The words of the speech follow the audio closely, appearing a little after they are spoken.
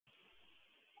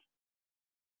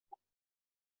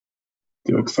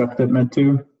Do you accept it,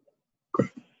 Matthieu?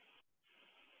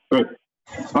 Great.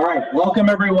 All right, welcome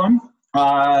everyone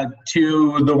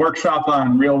to the workshop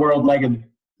on real-world legged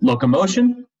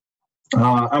locomotion.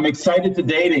 I'm excited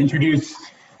today to introduce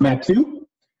Matthieu,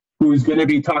 who's going to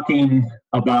be talking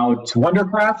about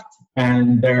Wandercraft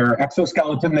and their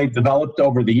exoskeleton they've developed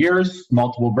over the years,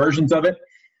 multiple versions of it.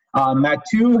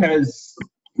 Matthieu has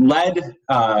led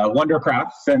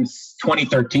Wandercraft since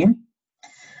 2013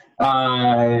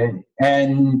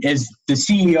 and is the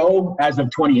CEO as of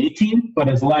 2018, but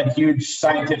has led huge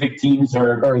scientific teams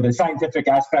or the scientific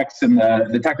aspects and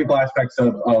the technical aspects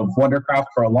of Wandercraft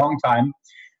for a long time,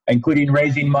 including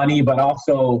raising money, but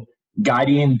also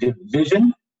guiding the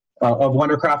vision of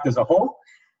Wandercraft as a whole.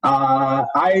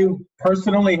 I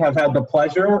personally have had the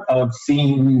pleasure of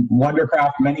seeing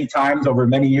Wandercraft many times over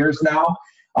many years now,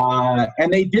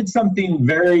 and they did something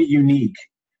very unique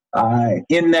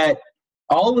in that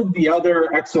all of the other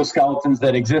exoskeletons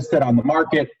that existed on the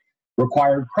market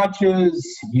required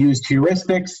crutches, used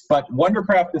heuristics, but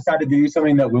Wandercraft decided to do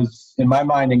something that was, in my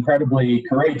mind, incredibly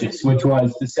courageous, which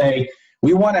was to say,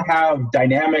 we want to have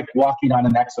dynamic walking on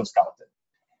an exoskeleton.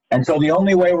 And so the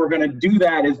only way we're going to do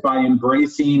that is by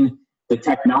embracing the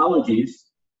technologies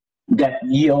that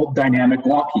yield dynamic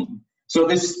walking. So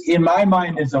this, in my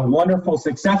mind, is a wonderful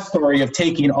success story of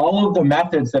taking all of the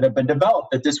methods that have been developed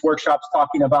that this workshop's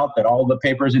talking about, that all the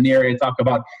papers in the area talk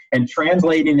about, and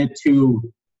translating it to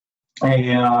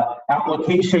a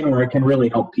application where it can really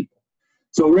help people.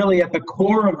 So really at the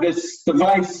core of this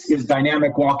device is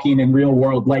dynamic walking and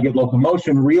real-world legged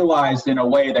locomotion realized in a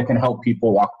way that can help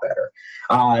people walk better.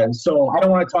 So I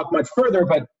don't want to talk much further,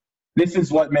 but this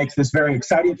is what makes this very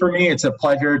exciting for me. It's a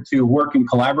pleasure to work and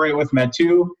collaborate with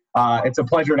Matthieu. It's a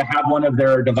pleasure to have one of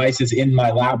their devices in my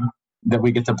lab that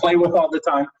we get to play with all the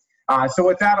time. So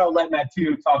with that, I'll let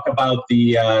Matthieu talk about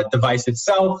the device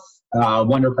itself,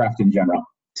 Wandercraft in general.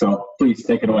 So please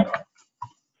take it away.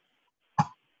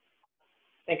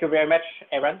 Thank you very much,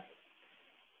 Aaron.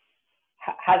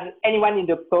 Has anyone in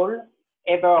the call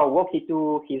ever walked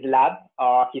into his lab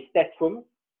or his test room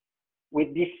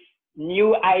with this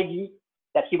new idea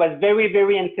that he was very,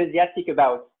 very enthusiastic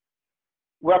about,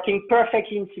 working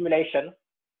perfectly in simulation,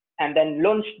 and then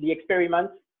launch the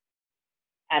experiment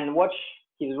and watch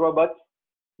his robot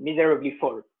miserably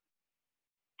fall?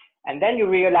 And then you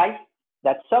realize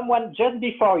that someone just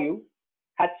before you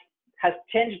has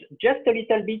changed just a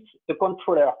little bit the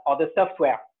controller or the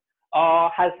software,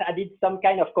 or has added some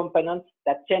kind of component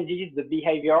that changes the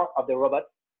behavior of the robot,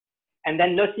 and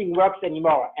then nothing works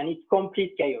anymore, and it's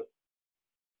complete chaos.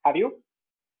 Have you?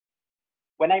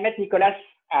 When I met Nicolas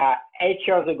 8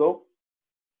 years ago,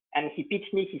 and he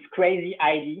pitched me his crazy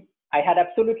idea, I had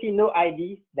absolutely no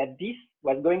idea that this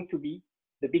was going to be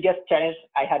the biggest challenge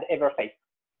I had ever faced.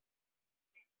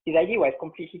 His idea was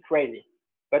completely crazy,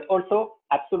 but also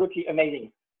absolutely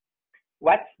amazing.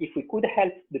 What if we could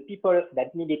help the people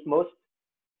that need it most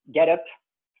get up,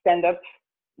 stand up,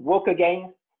 walk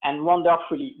again, and wander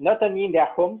freely, not only in their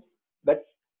homes, but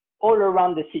all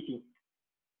around the city?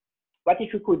 What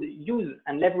if we could use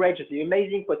and leverage the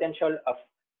amazing potential of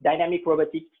dynamic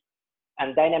robotics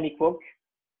and dynamic walk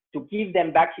to give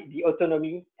them back the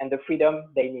autonomy and the freedom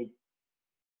they need?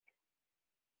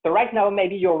 So right now,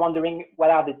 maybe you're wondering what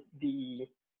are the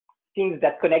things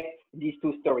that connect these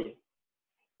two stories.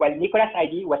 Well, Nicolas'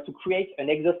 idea was to create an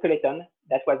exoskeleton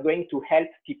that was going to help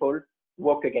people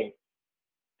walk again.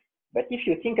 But if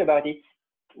you think about it,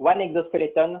 one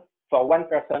exoskeleton for one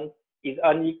person is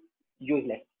only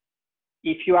useless.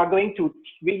 If you are going to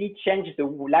really change the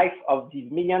life of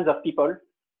these millions of people,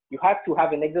 you have to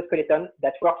have an exoskeleton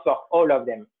that works for all of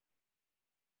them.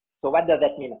 So what does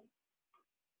that mean?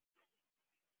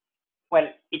 Well,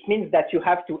 it means that you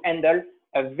have to handle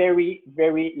a very,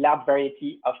 very large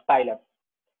variety of pilots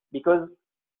because,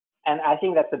 and I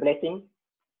think that's a blessing,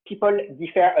 people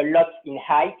differ a lot in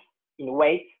height, in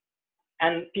weight,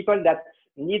 and people that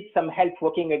need some help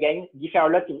walking again differ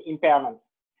a lot in impairment.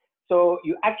 So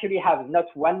you actually have not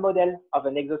one model of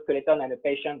an exoskeleton and a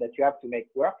patient that you have to make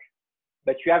work,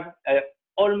 but you have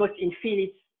almost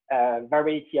infinite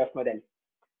variety of models.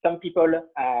 Some people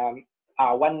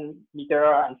are 1 meter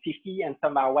and 50, and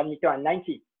some are 1 meter and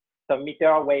 90. Some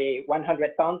meter weigh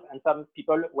 100 pounds, and some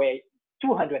people weigh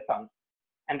 200 pounds.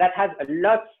 And that has a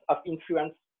lot of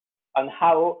influence on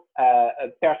how a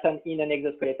person in an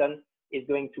exoskeleton is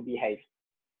going to behave.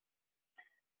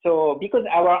 So because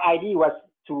our idea was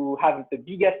to have the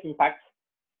biggest impact,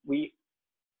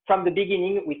 from the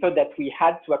beginning, we thought that we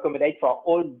had to accommodate for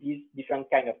all these different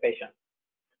kinds of patients.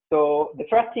 So the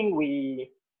first thing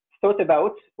we thought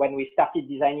about when we started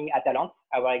designing Atalante,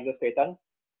 our exoskeleton,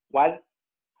 was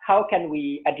how can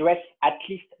we address at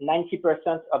least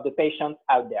 90% of the patients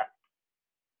out there?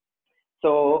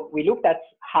 So we looked at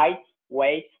height,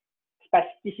 weight,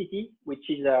 spasticity, which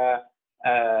is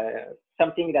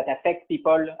something that affects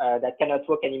people that cannot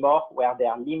walk anymore, where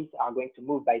their limbs are going to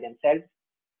move by themselves,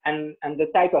 and the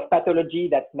type of pathology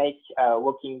that makes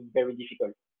walking very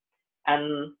difficult.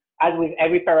 And as with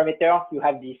every parameter, you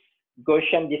have this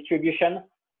Gaussian distribution,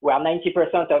 where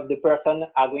 90% of the person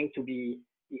are going to be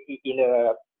in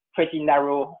a pretty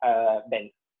narrow band.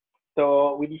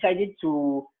 So we decided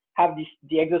to have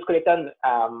the exoskeleton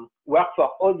work for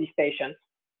all these patients.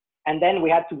 And then we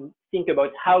had to think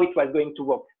about how it was going to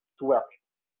work.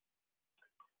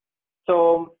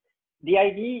 So the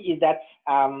idea is that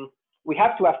we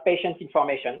have to have patient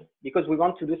information because we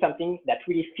want to do something that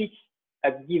really fits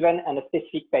a given and a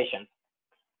specific patient.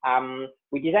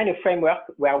 We designed a framework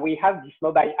where we have this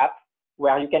mobile app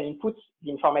where you can input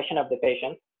the information of the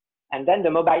patient, and then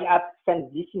the mobile app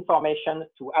sends this information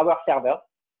to our server,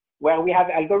 where we have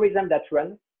algorithms that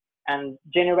run and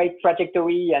generate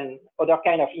trajectory and other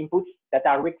kind of inputs that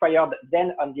are required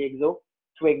then on the exo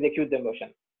to execute the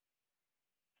motion.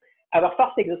 Our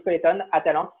first exoskeleton at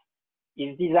Ames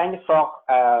is designed for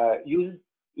use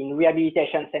in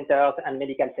rehabilitation centers and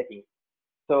medical settings.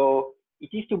 So it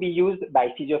is to be used by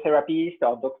physiotherapists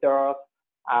or doctors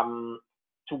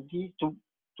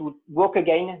to walk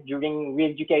again during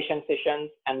re-education sessions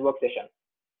and work sessions.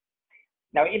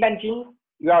 Now imagine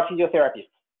you are a physiotherapist.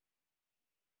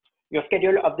 Your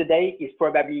schedule of the day is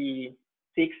probably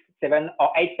 6, 7, or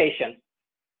 8 patients.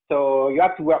 So you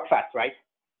have to work fast, right?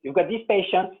 You've got this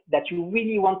patient that you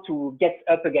really want to get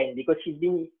up again because he's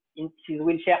been in his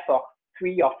wheelchair for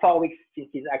 3 or 4 weeks since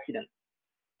his accident.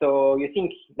 So you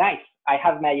think, nice, I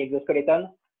have my exoskeleton.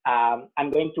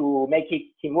 I'm going to make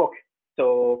him walk.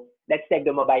 So let's take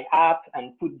the mobile app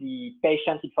and put the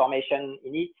patient information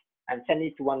in it and send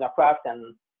it to Wandercraft,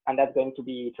 and that's going to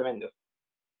be tremendous.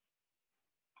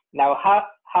 Now,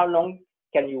 how long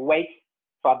can you wait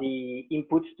for the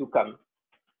inputs to come?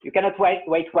 You cannot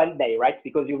wait 1 day, right?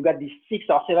 Because you've got these 6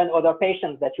 or 7 other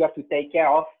patients that you have to take care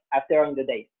of after in the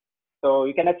day. So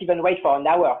you cannot even wait for an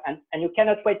hour, and you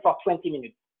cannot wait for 20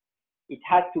 minutes. It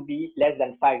has to be less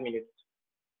than 5 minutes.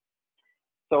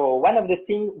 So one of the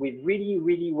things we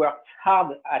really worked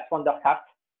hard at Wandercraft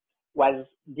was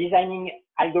designing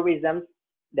algorithms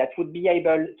that would be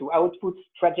able to output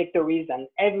trajectories and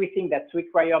everything that's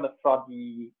required for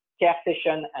the care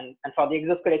session and for the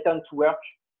exoskeleton to work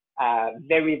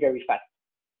very fast.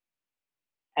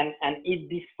 And it's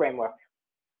this framework.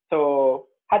 So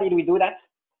how did we do that?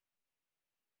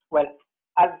 Well,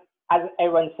 as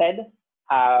Aaron said,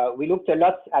 we looked a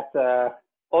lot at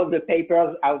all the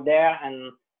papers out there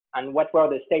and what were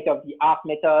the state-of-the-art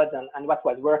methods and what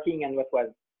was working and what was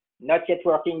not yet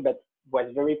working but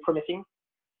was very promising.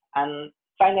 And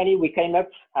finally, we came up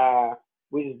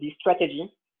with this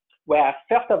strategy where,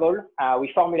 first of all,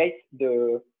 we formulate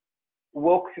the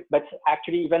walk, but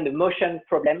actually even the motion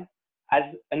problem as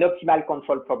an optimal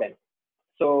control problem.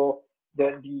 So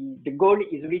the goal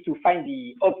is really to find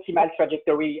the optimal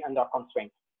trajectory under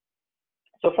constraints.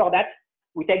 So for that,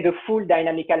 we take the full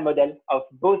dynamical model of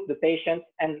both the patient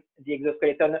and the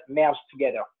exoskeleton merged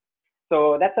together.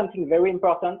 So that's something very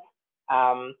important.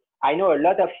 I know a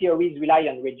lot of theories rely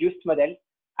on reduced model.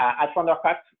 At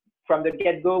Wandercraft, from the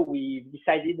get-go, we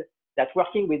decided that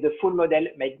working with the full model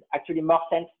made actually more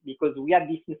sense because we had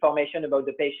this information about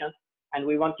the patient and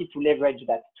we wanted to leverage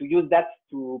that, to use that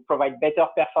to provide better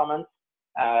performance,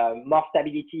 more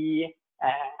stability,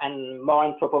 and more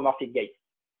anthropomorphic gait.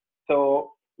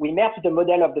 So we merged the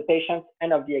model of the patient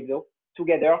and of the exo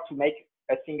together to make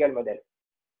a single model.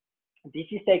 This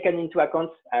is taken into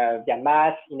account via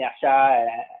mass, inertia,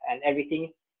 and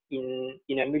everything in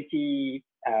a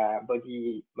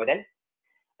multi-body model.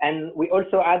 And we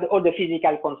also add all the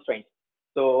physical constraints.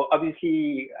 So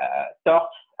obviously, torque,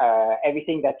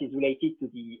 everything that is related to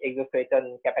the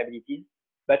exoskeleton capabilities,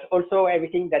 but also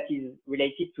everything that is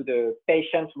related to the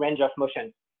patient's range of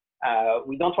motion.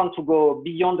 We don't want to go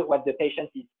beyond what the patient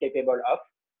is capable of.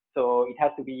 So it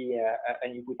has to be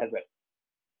an input as well.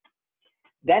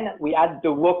 Then we add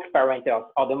the walk parameters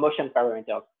or the motion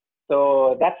parameters.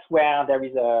 So that's where there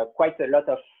is quite a lot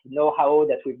of know-how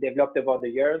that we've developed over the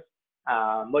years,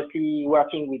 mostly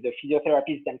working with the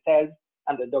physiotherapists themselves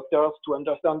and the doctors to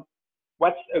understand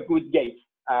what's a good gait,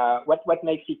 what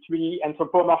makes it really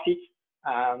anthropomorphic,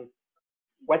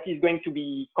 what is going to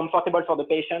be comfortable for the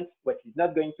patient, what is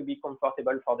not going to be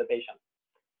comfortable for the patient.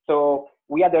 So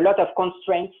we had a lot of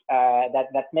constraints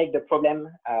that make the problem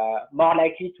more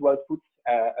likely to output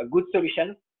a good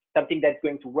solution, something that's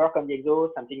going to work on the exo,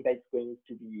 something that's going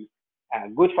to be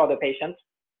good for the patient.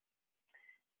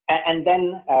 And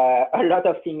then a lot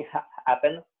of things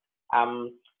happen.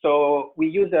 So we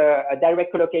use a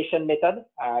direct collocation method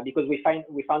because we found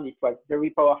it was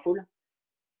very powerful,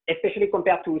 especially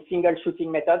compared to single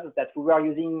shooting methods that we were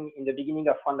using in the beginning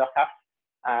of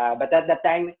Wandercraft. But at that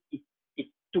time, it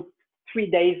took 3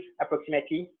 days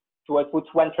approximately to output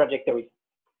one trajectory.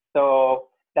 So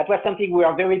that was something we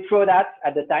were very proud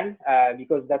at the time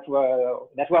because that were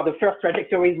the first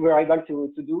trajectories we were able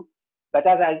to do. But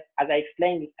as I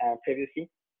explained previously,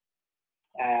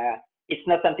 it's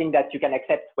not something that you can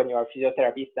accept when you're a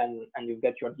physiotherapist and you've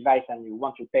got your device and you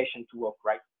want your patient to work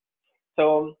right.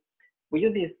 So we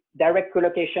use this direct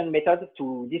collocation method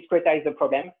to discretize the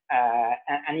problem,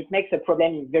 and it makes a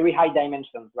problem in very high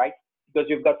dimensions, right? Because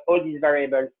you've got all these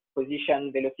variables: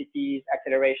 position, velocities,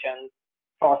 acceleration,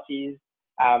 forces,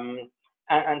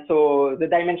 and so the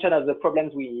dimension of the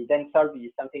problems we then solve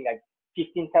is something like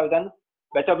 15,000,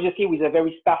 but obviously with a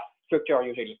very sparse structure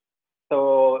usually.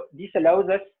 So this allows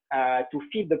us to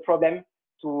feed the problem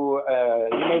to a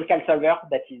numerical solver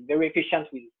that is very efficient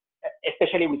with,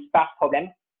 especially with sparse problems.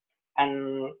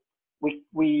 And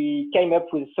we came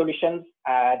up with solutions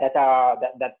that are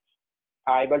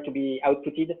able to be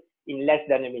outputted in less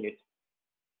than a minute.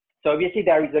 So obviously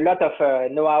there is a lot of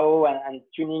know-how and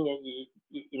tuning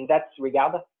in that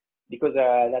regard, because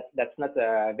that's not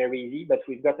very easy. But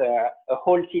we've got a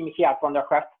whole team here at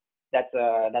Wandercraft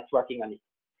that's working on it.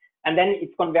 And then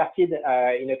it's converted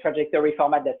in a trajectory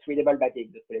format that's readable by the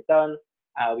exoskeleton.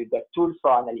 We've got tools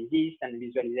for analysis and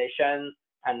visualization,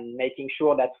 and making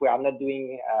sure that we are not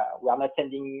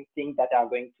sending things that are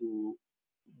going to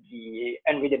be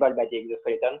unreadable by the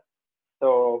exoskeleton.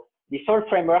 So this whole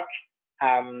framework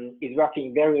is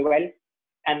working very well.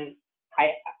 And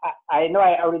I know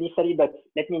I already said it, but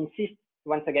let me insist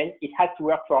once again, it has to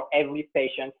work for every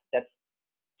patient that's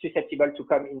susceptible to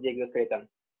come in the exoskeleton.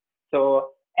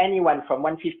 So anyone from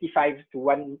 155 to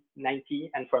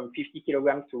 190 and from 50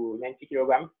 kilograms to 90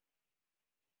 kilograms,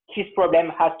 his problem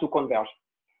has to converge.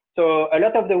 So a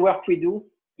lot of the work we do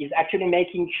is actually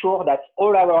making sure that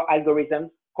all our algorithms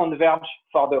converge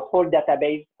for the whole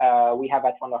database we have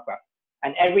at Wandercraft.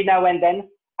 And every now and then,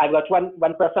 I've got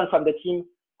one person from the team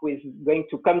who is going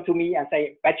to come to me and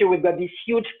say, Matthieu, we've got this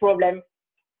huge problem.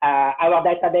 Our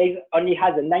database only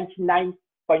has a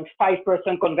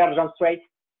 99.5% convergence rate.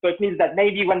 So it means that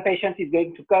maybe one patient is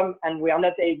going to come and we are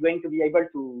not going to be able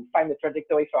to find a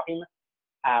trajectory for him.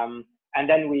 And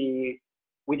then we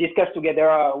discuss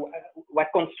together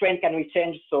what constraint can we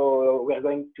change. So we're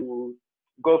going to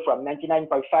go from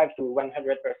 99.5 to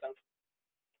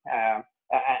 100%.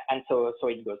 And so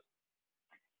it goes.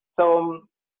 So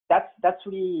that's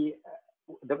really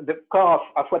the core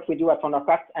of what we do at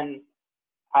Wandercraft. And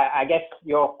I guess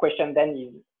your question then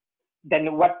is,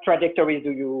 then what trajectories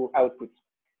do you output?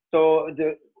 So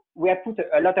we have put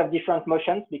a lot of different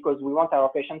motions because we want our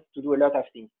patients to do a lot of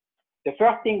things. The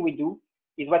first thing we do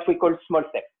is what we call small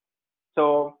steps.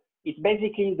 So it's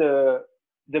basically the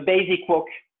basic walk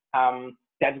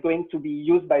that's going to be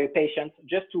used by a patient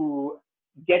just to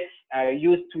get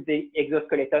used to the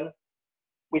exoskeleton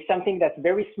with something that's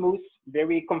very smooth,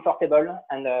 very comfortable,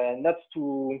 and not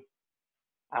too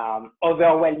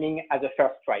overwhelming as a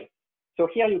first try. So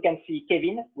here you can see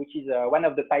Kevin, which is one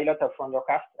of the pilots of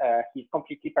Wandercraft. He's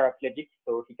completely paraplegic,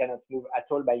 so he cannot move at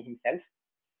all by himself.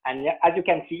 And as you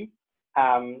can see,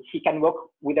 he can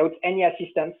walk without any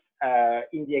assistance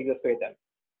in the exoskeleton.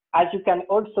 As you can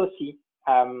also see,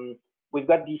 we've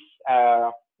got this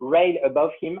rail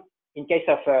above him in case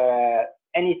of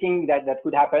anything that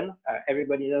could happen.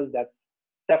 Everybody knows that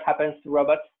stuff happens to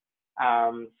robots,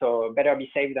 so better be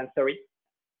safe than sorry.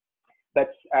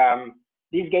 But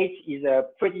this gate is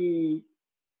pretty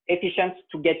efficient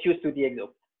to get used to the exo.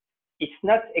 It's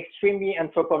not extremely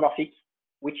anthropomorphic,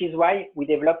 which is why we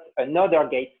developed another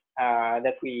gate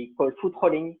that we call foot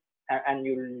rolling, and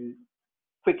you'll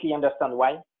quickly understand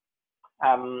why.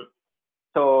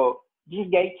 So this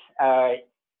gate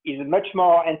is much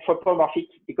more anthropomorphic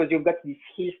because you've got this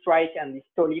heel strike and this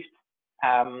toe lift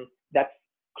that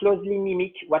closely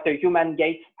mimic what a human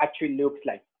gait actually looks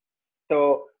like.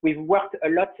 So we've worked a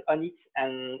lot on it,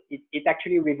 and it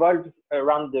actually revolves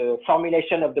around the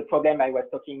formulation of the problem I was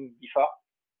talking before,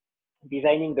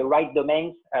 designing the right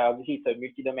domains. Obviously, it's a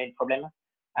multi-domain problem,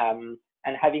 and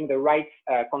having the right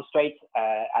constraints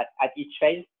at each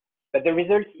phase. But the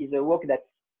result is a walk that's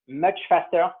much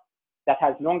faster, that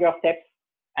has longer steps,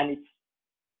 and it's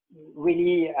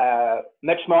really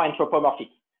much more anthropomorphic.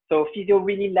 So physio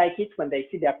really like it when they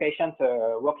see their patients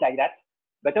walk like that.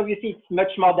 But obviously, it's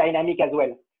much more dynamic as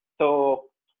well. So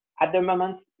At the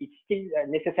moment, it's still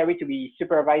necessary to be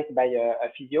supervised by a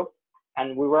physio,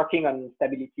 and we're working on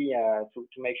stability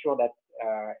to make sure that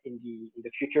in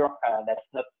the future that's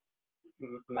not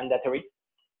mandatory.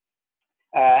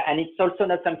 And it's also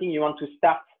not something you want to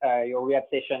start your rehab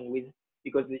session with,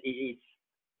 because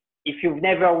if you've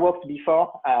never walked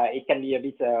before, it can be a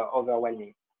bit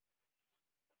overwhelming.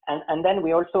 And then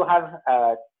we also have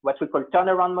what we call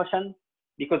turnaround motion,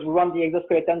 because we want the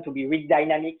exoskeleton to be really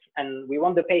dynamic, and we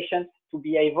want the patient to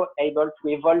be able to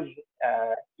evolve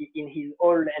in his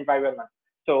whole environment.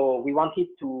 So we want it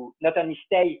to not only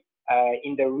stay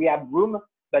in the rehab room,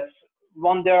 but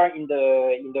wander in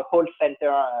the whole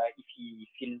center if he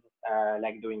feels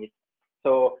like doing it.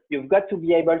 So you've got to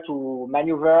be able to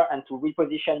maneuver and to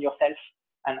reposition yourself,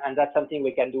 and that's something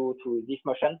we can do through this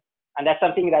motion. And that's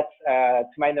something that,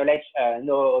 to my knowledge,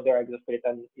 no other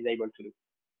exoskeleton is able to do.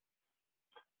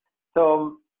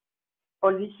 So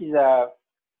all this is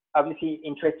obviously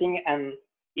interesting, and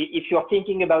if you're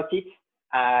thinking about it,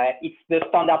 it's the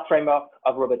standard framework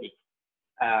of robotics.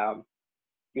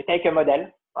 You take a model,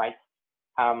 right?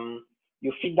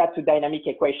 You feed that to dynamic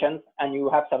equations, and you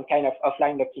have some kind of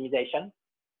offline optimization.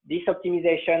 This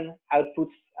optimization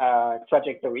outputs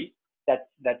trajectory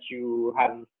that you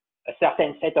have a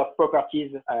certain set of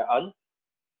properties on,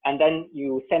 and then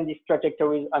you send these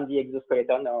trajectories on the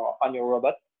exoskeleton or on your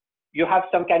robot. You have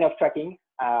some kind of tracking,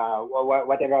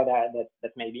 whatever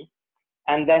that may be,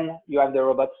 and then you have the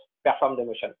robots perform the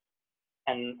motion.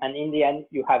 And in the end,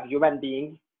 you have human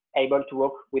beings able to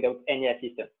walk without any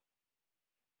assistance.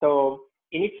 So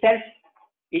in itself,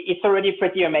 it's already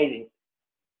pretty amazing.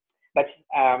 But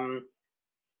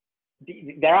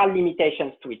there are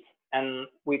limitations to it, and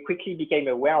we quickly became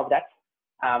aware of that.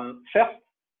 First,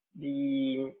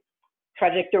 the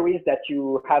trajectories that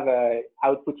you have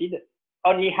outputted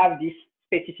only have this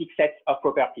specific set of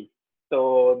properties.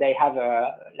 So they have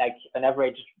like an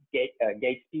average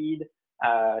gait speed,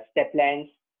 step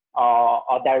length,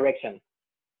 or direction.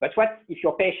 But what if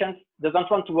your patient doesn't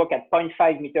want to walk at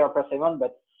 0.5 meters per second,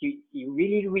 but he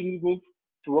really needs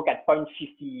to walk at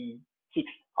 0.56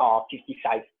 or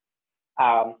 55?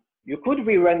 You could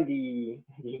rerun the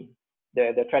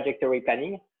trajectory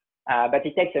planning, but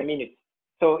it takes a minute.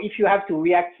 So if you have to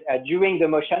react during the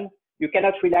motion, you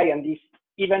cannot rely on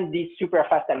even these super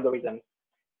fast algorithms.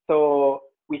 So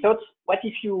we thought, what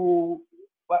if you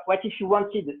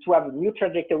wanted to have new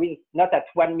trajectories, not at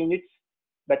 1 minute,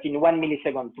 but in 1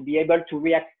 millisecond, to be able to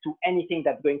react to anything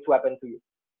that's going to happen to you.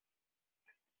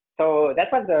 So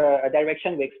that was a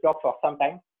direction we explored for some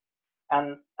time.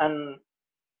 And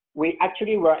we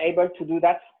actually were able to do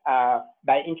that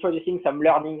by introducing some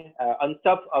learning on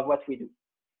top of what we do.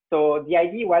 So the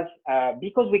idea was,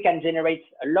 because we can generate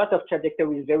a lot of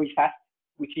trajectories very fast,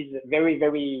 which is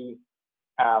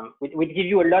would give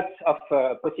you a lot of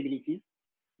possibilities,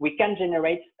 we can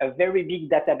generate a very big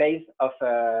database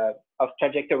of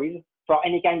trajectories for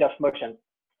any kind of motion.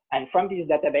 And from this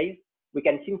database, we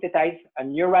can synthesize a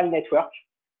neural network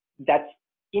that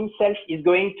himself is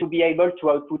going to be able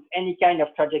to output any kind of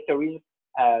trajectories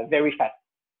very fast.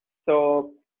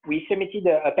 So we submitted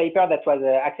a paper that was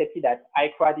accepted at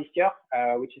ICRA this year,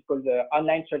 which is called the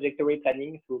Online Trajectory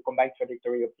Planning through Combined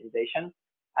Trajectory Optimization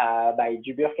by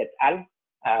Duburk et al.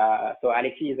 So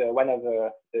Alexi is one of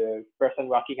the person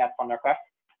working at Wandercraft,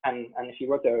 and she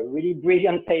wrote a really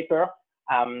brilliant paper.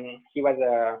 He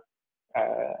was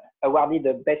awarded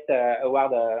the best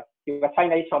award. He was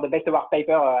finalist for the best award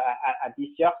paper at this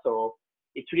year. So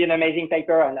it's really an amazing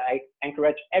paper, and I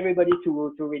encourage everybody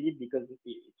to read it because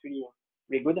it's really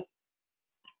good.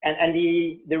 And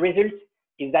the result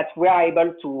is that we are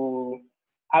able to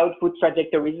output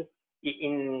trajectories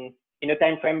in a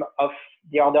time frame of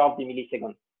the order of the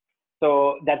millisecond.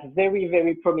 So that's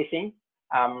very promising.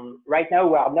 Right now,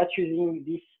 we are not using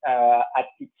this at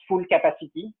its full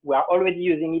capacity. We are already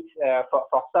using it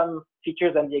for some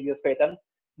features on the exoskeleton,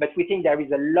 but we think there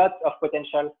is a lot of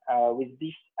potential with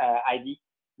this idea,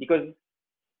 because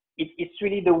it's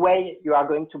really the way you are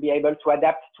going to be able to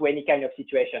adapt to any kind of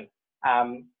situation.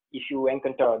 If you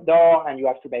encounter a door and you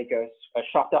have to make a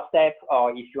shorter step, or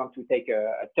if you want to take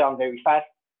a turn very fast,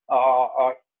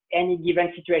 or any given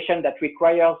situation that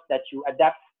requires that you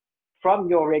adapt from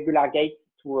your regular gait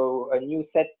to a new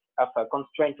set of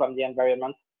constraints from the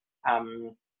environment,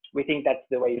 we think that's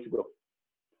the way to go.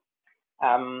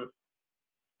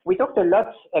 We talked a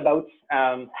lot about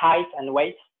height and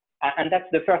weight, and that's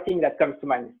the first thing that comes to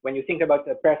mind. When you think about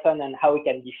a person and how it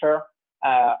can differ,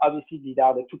 obviously these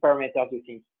are the two parameters you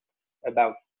think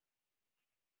about.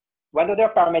 One other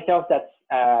parameter that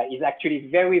is actually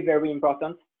very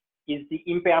important is the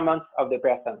impairment of the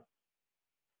person.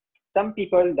 some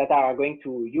people that are going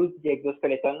to use the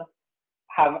exoskeleton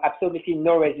have absolutely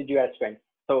no residual strength.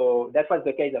 So that was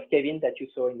the case of Kevin that you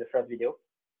saw in the first video.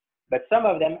 But some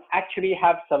of them actually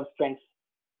have some strength.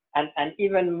 And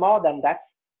even more than that,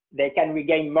 they can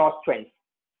regain more strength.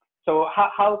 So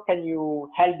how can you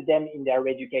help them in their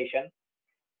education?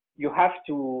 You have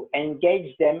to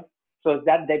engage them so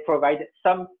that they provide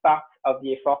some part of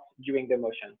the effort during the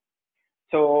motion.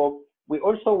 So we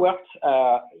also worked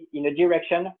in a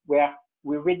direction where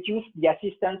we reduce the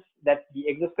assistance that the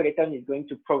exoskeleton is going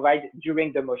to provide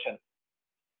during the motion.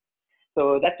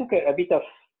 So that took a bit of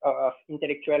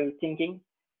intellectual thinking,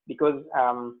 because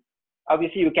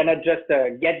obviously you cannot just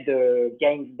get the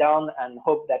gains down and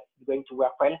hope that it's going to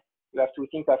work well. You have to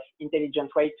think of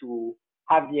intelligent way to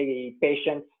have the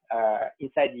patient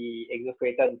inside the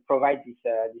exoskeleton provide this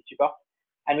support.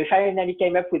 And we finally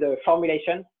came up with a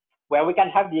formulation where we can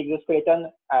have the exoskeleton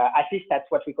assist at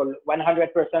what we call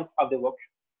 100% of the work.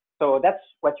 So that's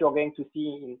what you're going to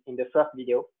see in the first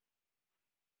video.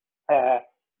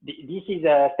 This is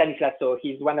Stanislas, so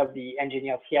he's one of the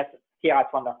engineers here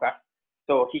at Wandercraft.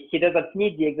 So he doesn't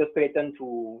need the exoskeleton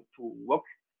to work,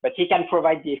 but he can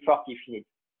provide the effort if needed.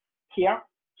 Here,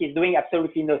 he's doing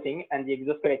absolutely nothing, and the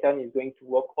exoskeleton is going to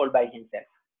work all by himself.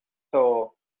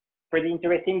 So pretty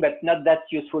interesting, but not that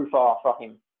useful for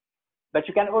him. But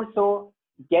you can also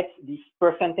get this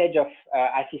percentage of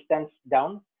assistance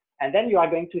down, and then you are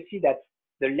going to see that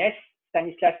the less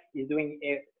Stanislas is doing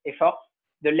effort,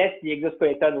 the less the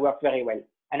exoskeleton works very well.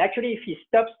 And actually, if he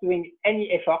stops doing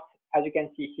any effort, as you can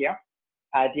see here,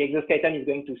 the exoskeleton is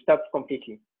going to stop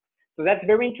completely. So that's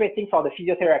very interesting for the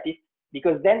physiotherapist,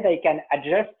 because then they can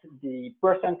adjust the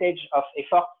percentage of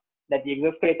effort that the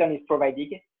exoskeleton is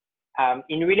providing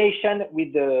in relation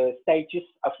with the status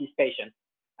of his patient.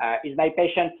 Is my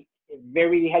patient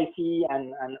very healthy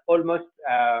and almost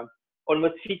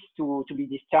fit to be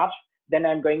discharged? Then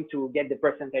I'm going to get the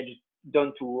percentage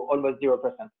down to almost 0%.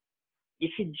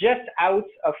 If he's just out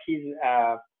of his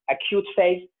acute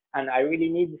phase and I really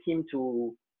need him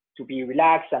to be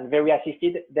relaxed and very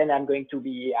assisted, then I'm going to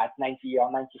be at 90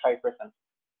 or 95%.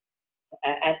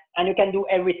 And you can do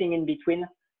everything in between,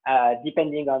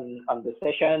 depending on the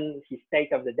session, his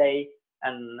state of the day,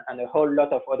 and a whole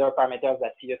lot of other parameters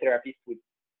that physiotherapists would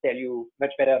tell you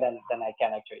much better than I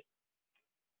can actually.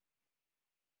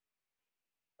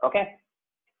 Okay,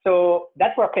 so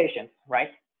that's for patients, right?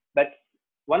 But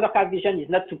Wandercraft vision is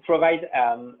not to provide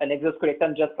an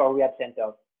exoskeleton just for rehab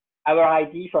centers. Our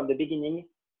idea from the beginning,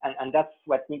 and that's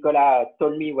what Nicolas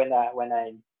told me when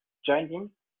I joined him,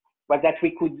 was that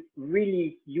we could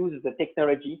really use the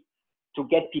technology to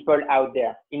get people out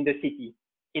there in the city,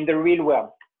 in the real world.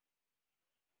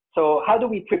 So how do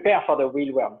we prepare for the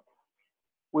real world?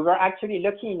 We were actually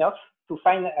lucky enough to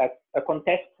find a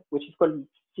contest which is called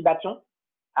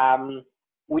Cibathlon,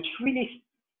 which really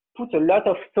put a lot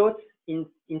of thought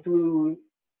into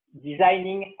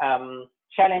designing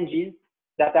challenges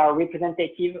that are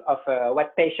representative of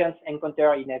what patients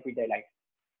encounter in everyday life.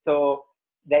 So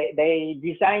they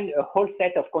designed a whole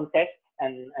set of contests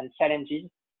and challenges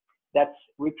that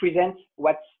represent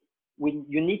what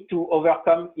you need to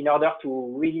overcome in order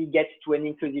to really get to an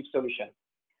inclusive solution.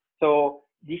 So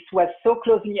this was so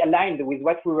closely aligned with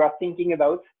what we were thinking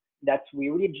about that we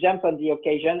really jumped on the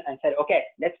occasion and said, okay,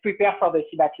 let's prepare for the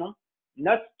Cibathlon,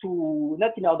 not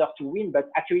in order to win, but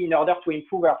actually in order to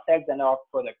improve ourselves and our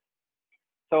product.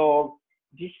 So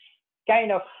this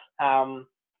kind of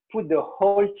put the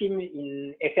whole team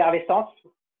in effervescence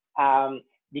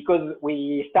because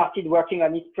we started working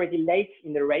on it pretty late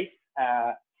in the race.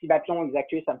 Cibathlon is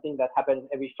actually something that happens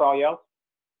every 4 years.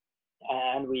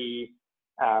 And we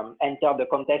entered the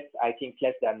contest, I think,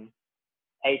 less than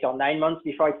 8 or 9 months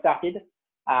before it started.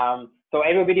 So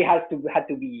everybody had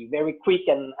to be very quick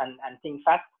and think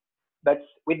fast. But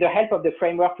with the help of the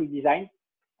framework we designed,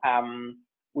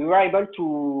 we were able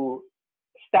to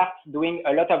start doing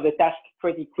a lot of the tasks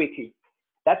pretty quickly.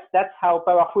 That's how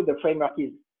powerful the framework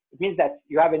is. It means that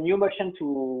you have a new motion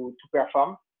to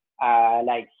perform,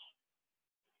 like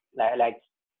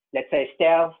let's say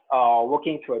stairs, or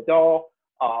walking through a door,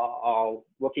 or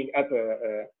walking up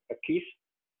a cliff.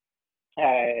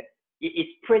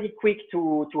 It's pretty quick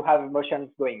to have motions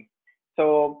going.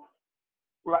 So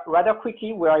rather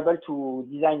quickly, we're able to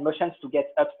design motions to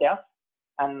get upstairs.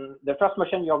 And the first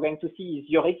motion you're going to see is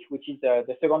Yorick, which is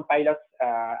the second pilot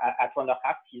at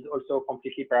Wandercraft. He's also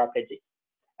completely paraplegic.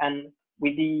 And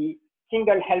with the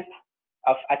single help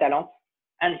of Atalante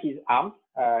and his arms,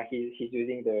 he's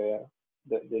using the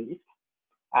lift,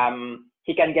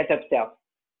 he can get upstairs.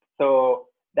 So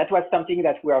that was something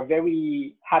that we are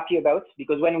very happy about,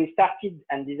 because when we started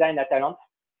and designed Atalante,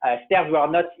 stairs were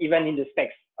not even in the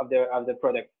specs of the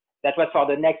product. That was for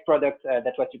the next product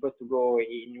that was supposed to go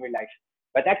in real life.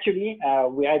 But actually,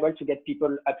 we are able to get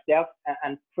people upstairs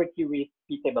and pretty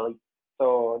repeatably.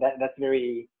 So that's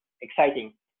very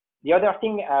exciting. The other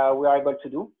thing we are able to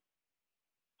do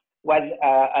was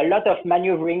a lot of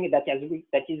maneuvering that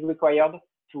is required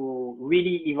to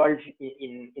really evolve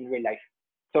in real life.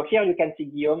 So here you can see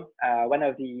Guillaume, one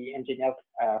of the engineers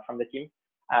from the team,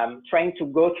 trying to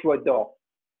go through a door.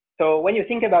 So when you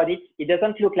think about it, it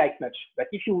doesn't look like much. But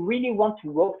if you really want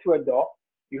to walk through a door,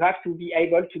 you have to be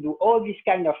able to do all these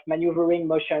kind of maneuvering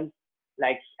motions,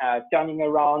 like turning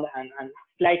around and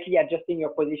slightly adjusting your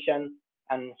position.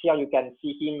 And here you can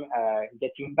see him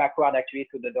getting backward actually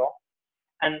to the door.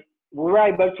 And we were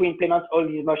able to implement all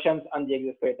these motions on the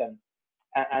exoskeleton.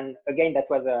 And again, that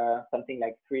was something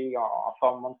like 3 or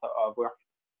 4 months of work.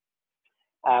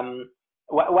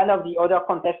 One of the other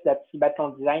contests that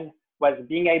Sebastian designed was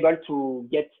being able to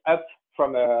get up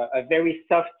from a very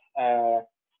soft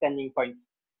standing point.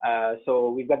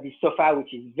 So we've got this sofa,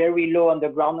 which is very low on the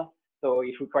ground. So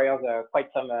it requires quite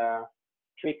some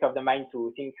trick of the mind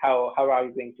to think how are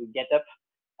you going to get up.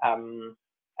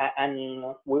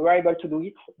 And we were able to do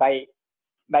it by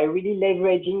really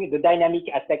leveraging the dynamic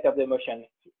aspect of the motion.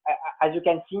 As you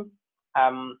can see,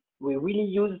 we really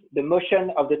use the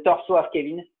motion of the torso of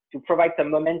Kevin to provide some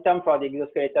momentum for the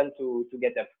exoskeleton to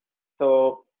get up.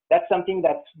 So that's something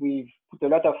that we've put a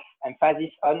lot of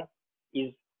emphasis on,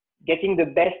 is getting the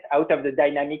best out of the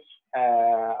dynamic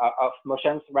of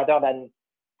motions rather than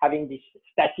having this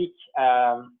static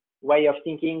way of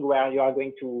thinking where you are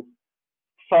going to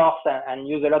force and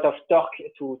use a lot of torque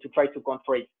to try to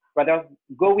control it. Rather,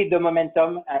 go with the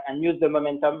momentum and use the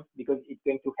momentum because it's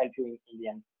going to help you in the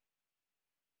end.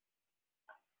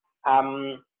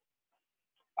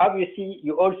 Obviously,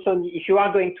 you also need, if you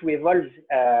are going to evolve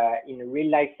in a real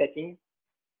life setting,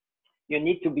 you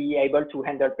need to be able to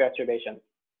handle perturbations.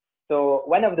 So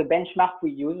one of the benchmarks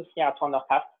we use here at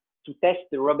Wandercraft to test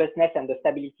the robustness and the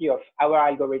stability of our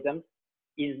algorithms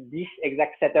is this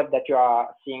exact setup that you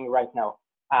are seeing right now.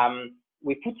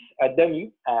 We put a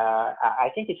dummy, I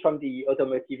think it's from the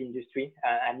automotive industry,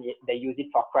 and they use it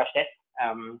for crash tests.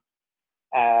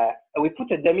 We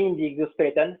put a dummy in the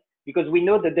exoskeleton because we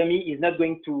know the dummy is not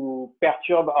going to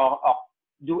perturb or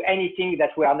do anything that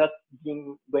we are not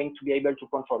going to be able to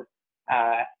control.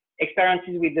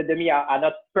 Experiences with the dummy are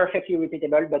not perfectly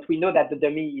repeatable, but we know that the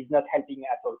dummy is not helping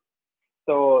at all.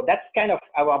 So that's kind of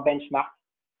our benchmark.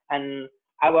 And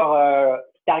our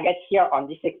target here on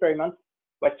this experiment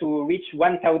was to reach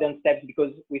 1,000 steps,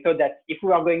 because we thought that if we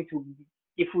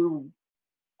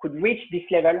could reach this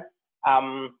level,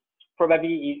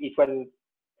 probably it was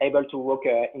able to work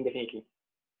indefinitely.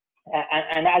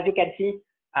 And as you can see,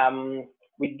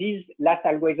 with these last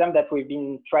algorithms that we've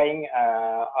been trying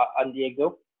on the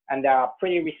exo, and they are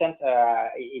pretty recent,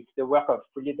 it's the work of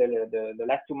really the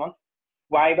last 2 months,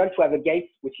 we're able to have a gate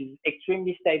which is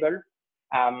extremely stable.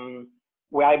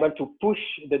 We're able to push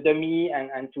the dummy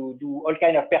and to do all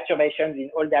kinds of perturbations in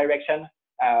all directions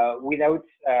without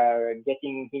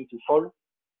getting him to fall.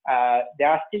 There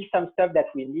are still some stuff that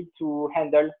we need to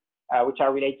handle, which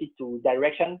are related to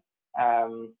direction.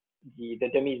 The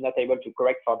dummy is not able to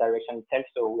correct for direction itself,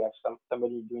 so we have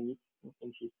somebody doing it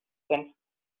in his sense.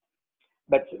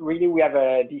 But really, we have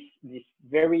this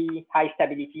very high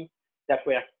stability that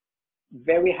we're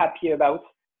very happy about,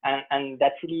 and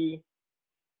that really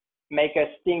make us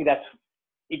think that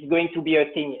it's going to be a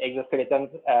thing, exoskeletons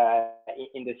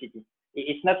in the city.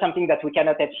 It's not something that we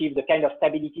cannot achieve, the kind of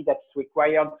stability that's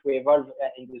required to evolve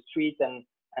in the streets and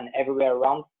everywhere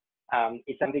around.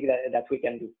 It's something that we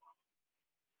can do.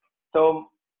 So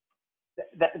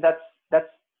that's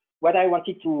what I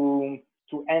wanted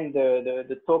to end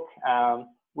the talk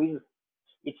with.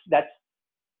 It's that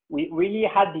we really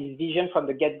had this vision from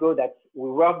the get-go that we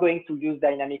were going to use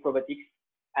dynamic robotics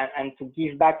and to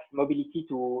give back mobility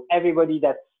to everybody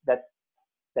that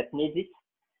needs it.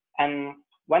 And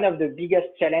one of the biggest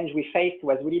challenge we faced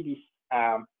was really this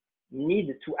need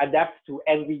to adapt to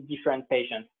every different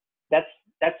patient.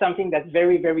 That's something that's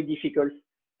very, very difficult.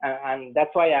 And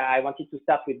that's why I wanted to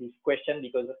start with this question,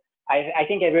 because I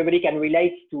think everybody can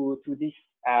relate to this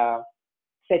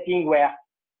setting where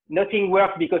nothing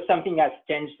works because something has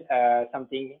changed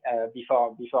something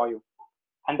before you.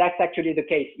 And that's actually the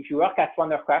case. If you work at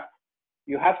Wandercraft,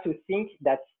 you have to think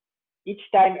that each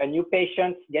time a new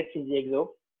patient gets in the exo,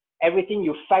 everything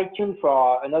you fine-tune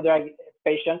for another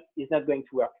patient is not going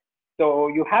to work. So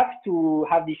you have to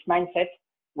have this mindset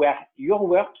where your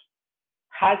work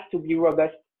has to be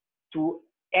robust to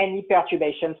any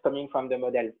perturbations coming from the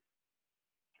model.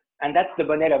 And that's the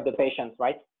model of the patient,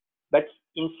 right? but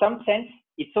in some sense,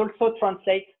 it also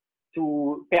translates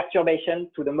to perturbation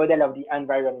to the model of the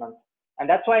environment. And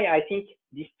that's why I think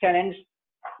this challenge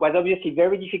was obviously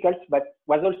very difficult, but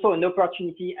was also an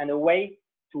opportunity and a way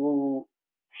to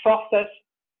force us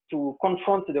to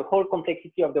confront the whole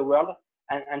complexity of the world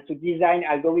and to design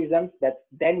algorithms that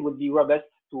then would be robust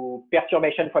to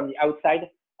perturbation from the outside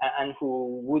and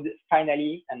who would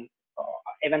finally and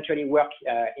eventually work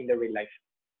in the real life.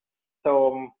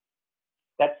 So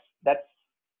that's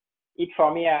it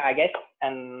for me, I guess,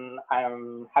 and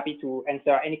I'm happy to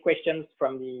answer any questions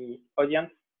from the audience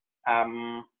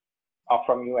or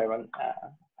from you, Aaron,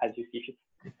 as you see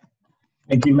fit.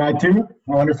 Thank you, Matthieu.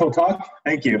 Wonderful talk.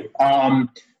 Thank you.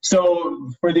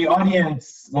 So for the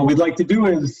audience, what we'd like to do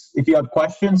is, if you have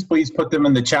questions, please put them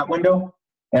in the chat window,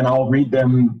 and I'll read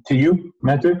them to you,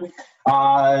 Matthieu.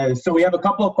 So we have a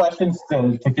couple of questions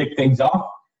to kick things off.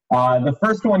 The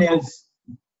first one is,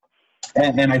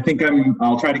 and I think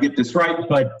I'll try to get this right,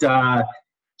 but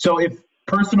so if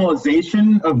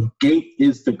personalization of gait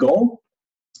is the goal,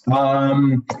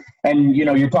 and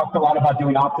you talked a lot about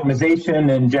doing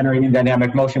optimization and generating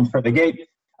dynamic motions for the gait.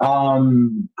 How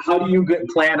do you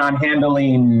plan on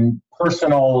handling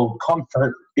personal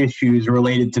comfort issues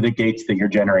related to the gaits that you're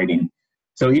generating?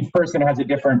 So each person has a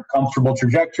different comfortable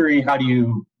trajectory. How do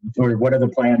you, or what are the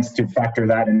plans to factor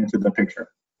that into the picture?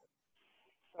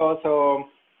 So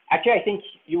actually, I think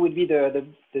you would be the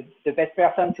best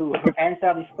person to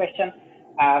answer this question.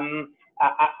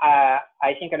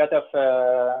 I think a lot of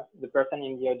the person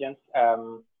in the audience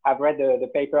have read the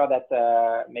paper that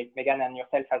Megan and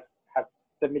yourself have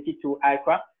submitted to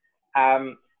ICRA.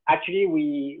 Actually,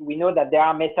 we know that there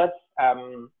are methods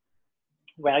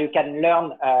where you can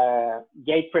learn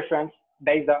gait preference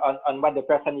based on what the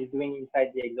person is doing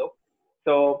inside the exo.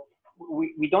 So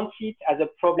we don't see it as a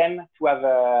problem to have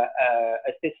a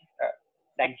specific,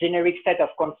 like generic set of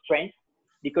constraints,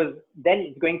 because then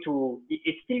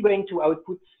it's still going to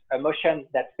output a motion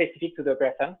that's specific to the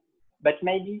person, but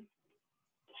maybe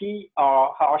he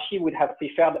or she would have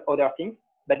preferred other things.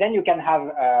 But then you can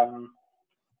have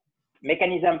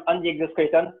mechanisms on the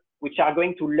exoskeleton which are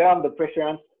going to learn the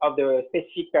preference of the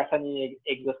specific person in the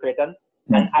exoskeleton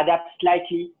and adapt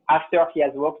slightly after he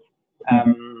has worked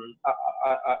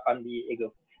on the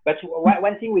exo. But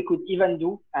one thing we could even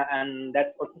do, and that's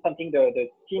also something the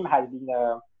team has been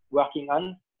working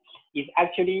on, is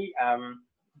actually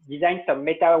design some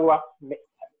meta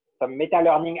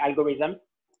learning algorithms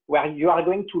where you are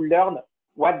going to learn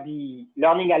what the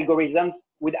learning algorithms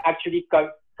would actually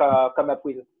come up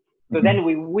with. So then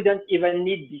we wouldn't even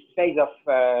need this phase of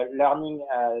learning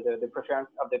the preference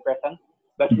of the person,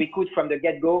 but we could, from the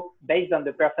get-go, based on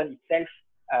the person itself,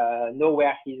 know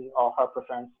where his or her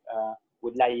preference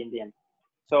would lie in the end.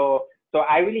 So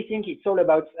I really think it's all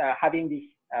about having this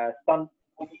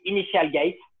initial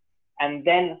gait and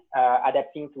then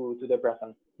adapting to the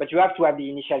person. But you have to have the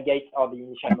initial gait or the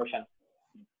initial motion.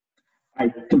 I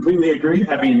completely agree.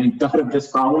 Having thought of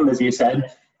this problem, as you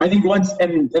said, I think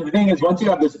and the thing is, once you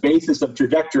have this basis of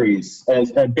trajectories,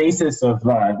 as a basis of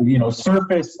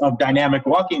surface of dynamic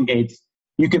walking gaits,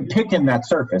 you can pick in that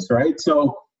surface, right?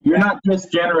 So you're not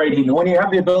just generating, when you have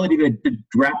the ability to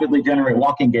rapidly generate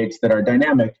walking gaits that are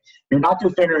dynamic, you're not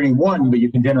just generating one, but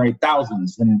you can generate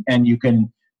thousands, and you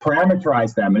can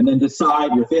parameterize them and then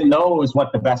decide within those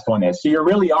what the best one is. So you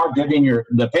really are giving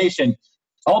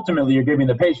ultimately you're giving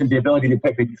the patient the ability to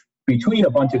pick between a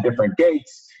bunch of different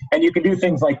gaits, and you can do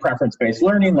things like preference-based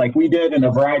learning like we did, and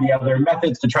a variety of other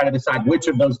methods to try to decide which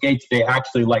of those gaits they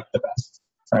actually like the best.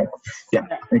 Right? Yeah,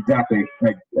 exactly.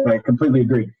 I completely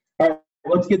agree. All right,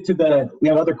 let's get to we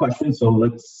have other questions, so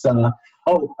let's, so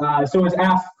it was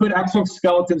asked, could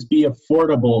exoskeletons be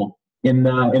affordable in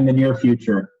the near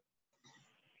future?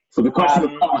 So the question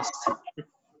of cost.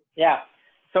 Yeah,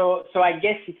 so I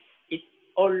guess it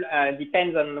all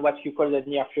depends on what you call the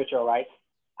near future, right?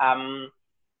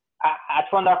 At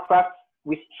Wandercraft,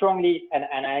 we strongly, and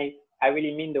I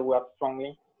really mean the word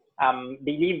strongly,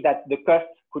 believe that the cost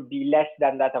could be less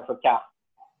than that of a car.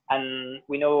 And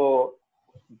we know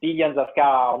billions of cars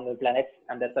are on the planet,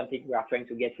 and that's something we are trying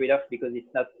to get rid of because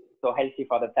it's not so healthy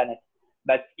for the planet.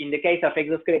 But in the case of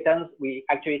exoskeletons, we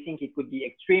actually think it could be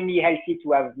extremely healthy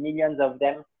to have millions of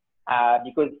them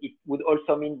because it would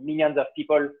also mean millions of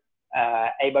people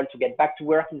able to get back to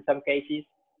work in some cases,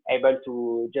 able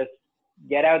to just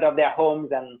get out of their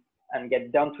homes and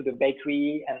get down to the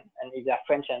bakery, and if they're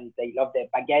French and they love their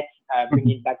baguettes, bring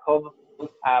it back home.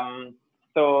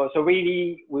 So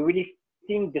really, we really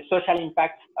think the social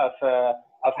impact of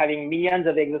having millions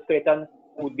of exoskeletons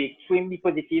would be extremely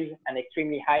positive and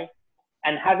extremely high.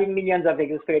 And having millions of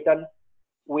exoskeletons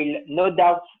will no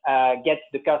doubt get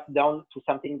the cost down to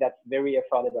something that's very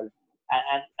affordable.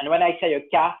 And when I say a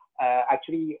car,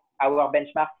 actually our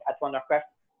benchmark at Wandercraft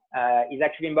is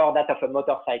actually more that of a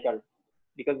motorcycle,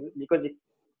 because it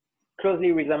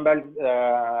closely resembles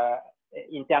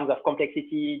in terms of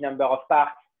complexity, number of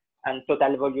parts, and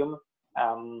total volume.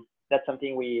 That's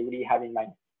something we really have in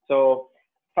mind. So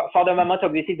for the moment,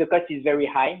 obviously the cost is very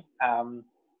high. I'm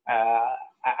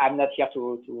not here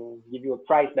to give you a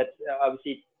price, but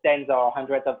obviously it's tens or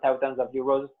hundreds of thousands of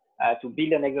euros to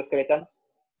build an exoskeleton.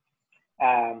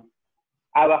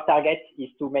 Our target is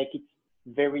to make it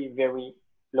very, very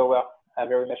lower,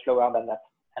 very much lower than that.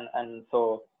 And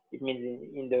so it means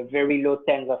in the very low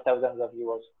tens of thousands of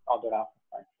euros or dollars.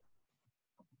 Right?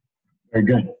 Very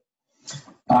good.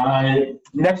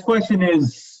 Next question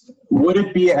is, would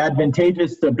it be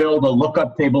advantageous to build a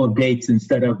lookup table of gates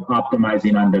instead of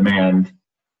optimizing on demand?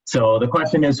 So the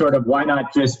question is sort of, why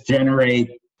not just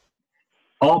generate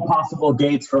all possible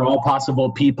gates for all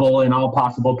possible people and all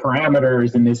possible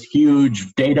parameters in this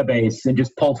huge database and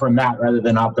just pull from that rather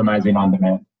than optimizing on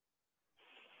demand?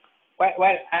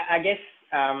 Well, I guess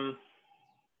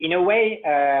in a way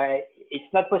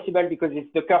it's not possible because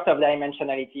it's the curse of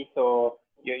dimensionality. So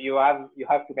you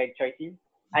have to make choices.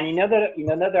 And in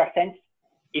another sense,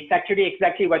 it's actually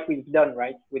exactly what we've done,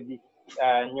 right, with this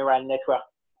neural network.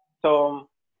 So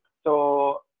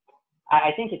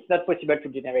I think it's not possible to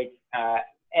generate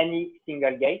any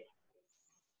single gate.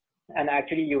 And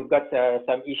actually, you've got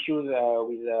some issues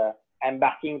with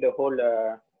embarking the whole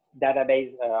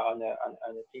database on a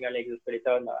single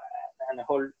exoskeleton and a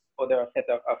whole other set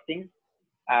of things.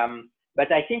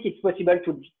 But I think it's possible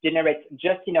to generate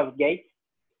just enough gates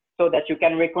so that you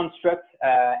can reconstruct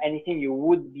anything you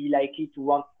would be likely to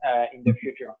want in the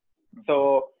future.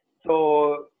 So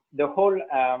the whole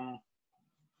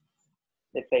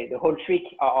let's say the whole trick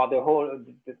or the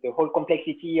whole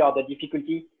complexity or the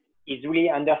difficulty is really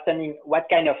understanding what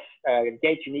kind of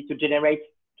gates you need to generate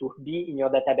to be in your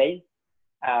database,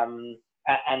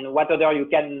 and what other you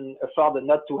can afford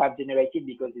not to have generated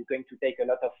because it's going to take a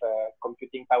lot of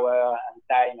computing power and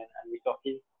time and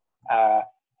resources.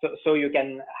 So you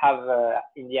can have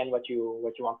in the end what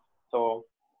you want. So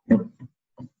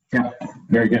yeah,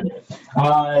 very good.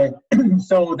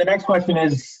 So the next question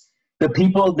is, the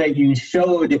people that you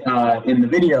showed in the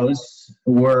videos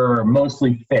were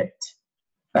mostly fit.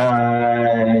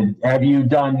 Have you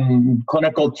done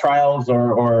clinical trials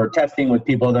or testing with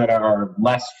people that are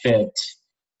less fit,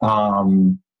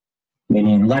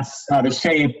 meaning less out of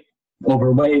shape,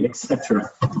 overweight, etc.?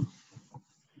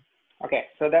 Okay,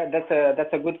 so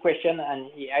that's a good question, and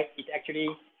it actually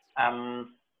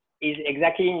is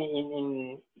exactly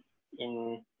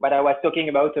in what I was talking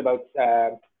about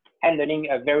handling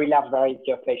a very large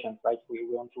variety of patients, right? We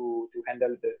want to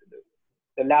handle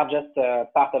the largest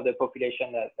part of the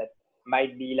population that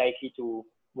might be likely to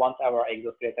want our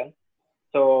exoskeleton.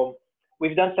 So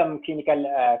we've done some clinical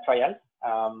trials.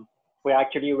 We're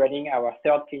actually running our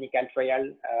third clinical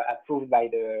trial approved by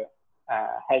the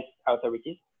health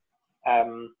authorities.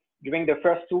 During the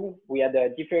first two, we had a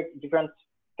different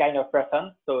kind of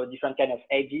person, so different kind of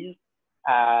ages,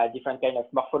 different kind of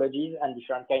morphologies, and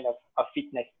different kind of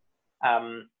fitness.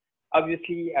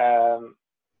 Obviously,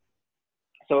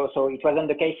 so it wasn't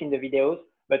the case in the videos,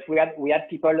 but we had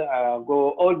people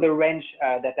go all the range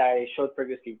that I showed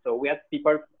previously. So we had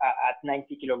people at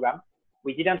 90 kilograms.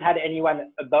 We didn't have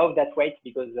anyone above that weight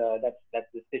because that's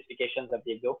the specifications of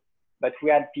the exo. But we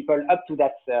had people up to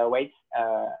that weight,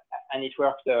 and it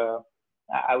worked,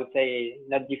 I would say,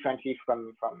 not differently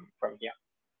from here.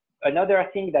 Another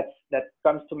thing that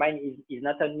comes to mind is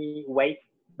not only weight,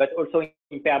 but also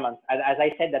impairment. As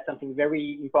I said, that's something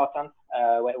very important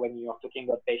when you're talking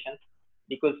about patients,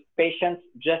 because patients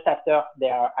just after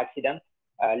their accident,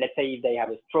 let's say if they have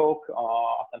a stroke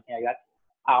or something like that,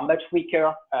 are much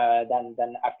weaker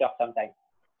than after some time.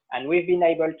 And we've been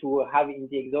able to have in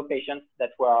the exo patients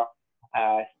that were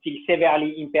still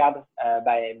severely impaired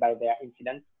by their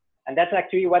incident. And that's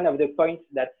actually one of the points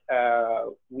that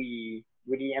we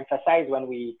really emphasize when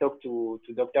we talk to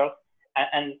doctors.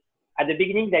 And at the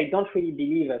beginning, they don't really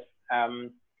believe us.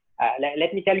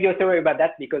 Let me tell you a story about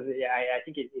that because I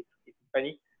think it's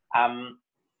funny.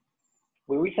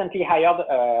 We recently hired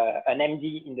an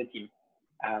MD in the team.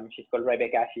 She's called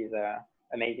Rebecca. She's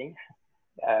amazing,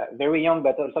 very young,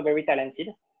 but also very talented.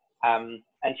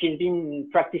 And she's been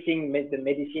practicing the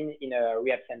medicine in a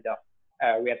rehab center.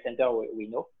 Rehab center we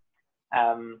know.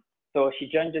 So she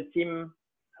joined the team,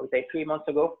 I would say 3 months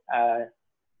ago,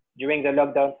 during the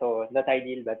lockdown. So not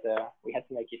ideal, but we had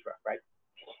to make it work, right?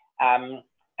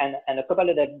 and a couple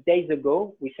of days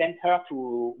ago, we sent her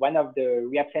to one of the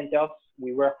rehab centers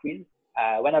we work with,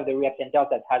 one of the rehab centers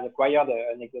that has acquired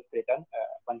an exoskeleton,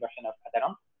 one version of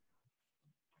Catalan.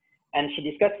 And she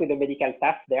discussed with the medical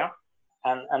staff there,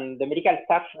 and the medical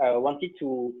staff wanted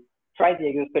to try the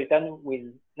exoskeleton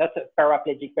with not a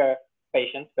paraplegic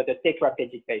patient, but a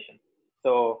tetraplegic patient.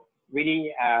 So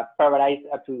really paralyzed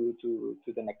up to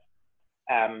the neck.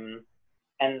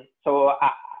 And so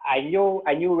I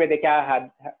knew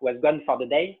Rebecca was gone for the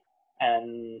day,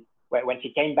 and when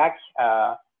she came back,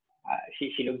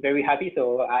 she looked very happy.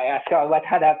 So I asked her what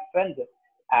had happened,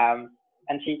 and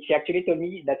she actually told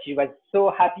me that she was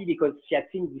so happy because she had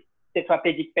seen this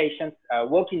tetraplegic patient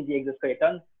walk in the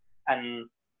exoskeleton, and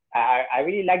I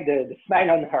really liked the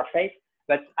smile on her face.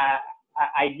 But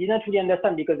I didn't really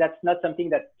understand because that's not something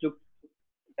that looked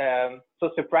so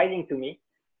surprising to me.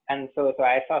 And so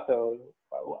I thought, so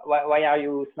why are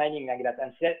you smiling like that?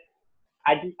 And she said,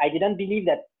 I didn't believe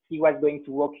that he was going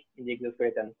to walk in the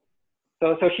exoskeleton.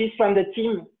 So she's from the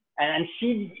team, and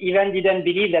she even didn't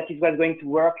believe that it was going to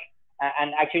work.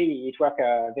 And actually, it worked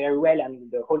very well,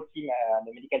 and the whole team,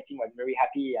 the medical team, was very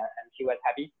happy, and she was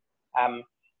happy.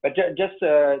 But just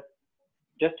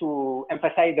to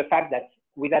emphasize the fact that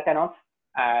with Catalan,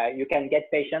 you can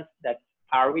get patients that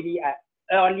are really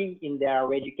early in their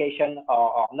reeducation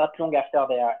or not long after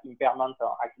their impairment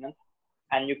or accident,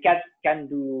 and you can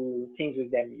do things with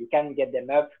them. You can get them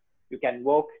up, you can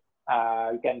walk,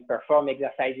 you can perform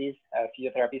exercises.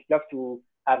 Physiotherapists love to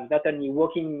have not only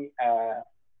walking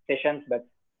sessions, but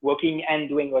walking and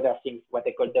doing other things, what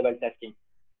they call double tasking.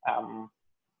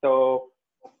 So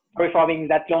sorry for being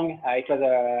that long. It was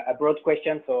a broad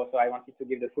question, so I wanted to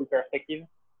give the full perspective.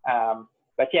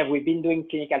 But yeah, we've been doing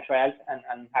clinical trials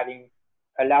and having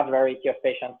a large variety of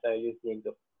patients use the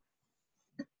exo.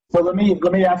 So let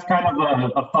me ask kind of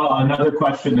another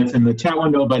question that's in the chat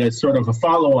window, but it's sort of a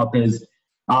follow-up is,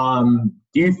 do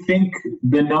you think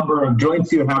the number of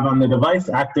joints you have on the device,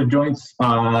 active joints,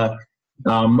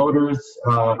 motors,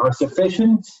 are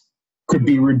sufficient? Could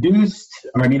be reduced?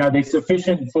 I mean, are they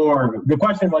sufficient for, the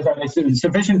question was, are they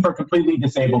sufficient for completely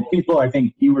disabled people? I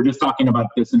think you were just talking about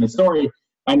this in the story.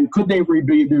 And could they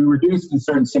be reduced in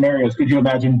certain scenarios? Could you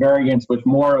imagine variants with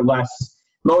more or less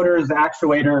motors,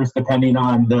 actuators, depending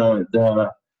on the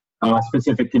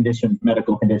specific condition,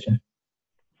 medical condition?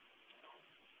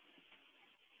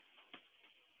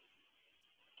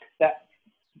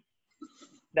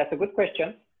 That's a good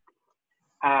question.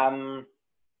 Actually,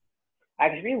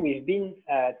 we've been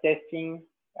testing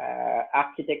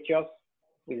architectures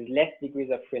with less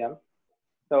degrees of freedom.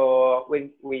 So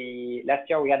last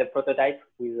year we had a prototype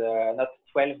with not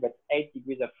 12 but 8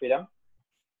 degrees of freedom,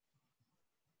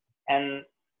 and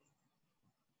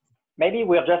maybe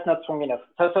we're just not strong enough.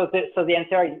 So the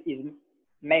answer is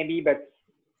maybe, but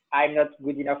I'm not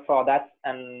good enough for that,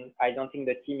 and I don't think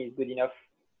the team is good enough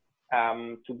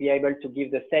to be able to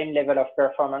give the same level of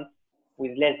performance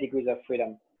with less degrees of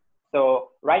freedom.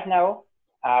 So right now,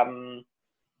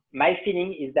 my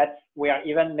feeling is that we are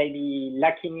even maybe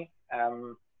lacking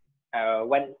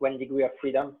one degree of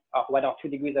freedom, or 1 or 2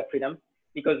 degrees of freedom,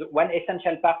 because one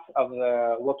essential part of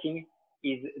walking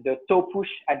is the toe push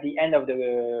at the end of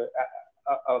the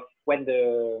of when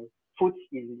the foot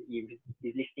is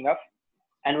lifting off,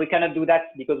 and we cannot do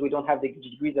that because we don't have the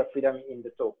degrees of freedom in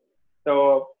the toe.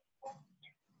 So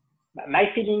my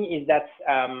feeling is that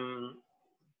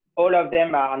all of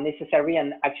them are necessary,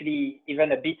 and actually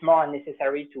even a bit more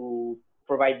necessary to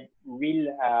provide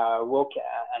real walk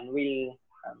and real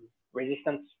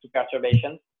resistance to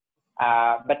perturbation.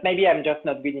 But maybe I'm just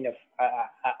not good enough.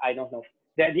 I don't know.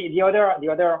 The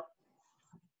other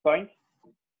point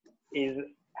is,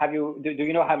 do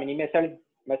you know how many muscles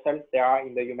there are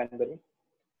in the human body?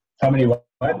 How many what?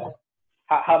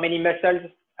 How many muscles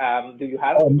do you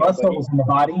have? Oh, muscles in the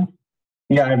body?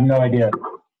 Yeah, I have no idea.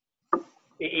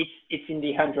 It's in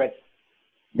the hundreds.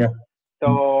 Yeah.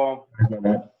 So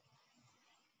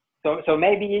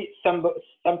maybe some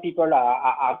people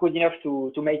are good enough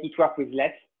to make it work with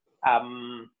less.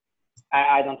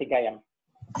 I don't think I am.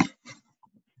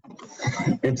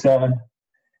 It's I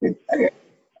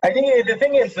think the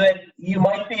thing is that you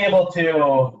might be able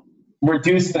to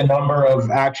reduce the number of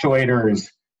actuators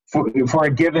for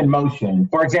a given motion.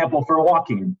 For example, for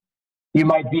walking, you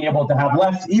might be able to have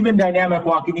less, even dynamic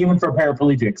walking, even for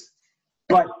paraplegics.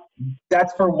 But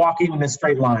that's for walking in a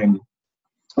straight line,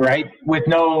 right? With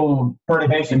no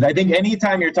perturbations. I think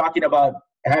anytime you're talking about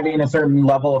having a certain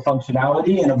level of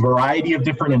functionality in a variety of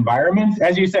different environments,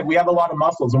 as you said, we have a lot of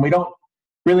muscles and we don't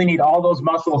really need all those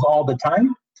muscles all the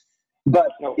time.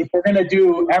 But if we're going to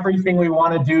do everything we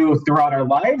want to do throughout our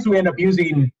lives, we end up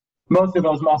using most of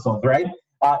those muscles, right?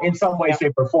 In some way,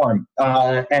 shape, or form.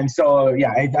 And so,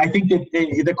 yeah, I think that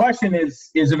the question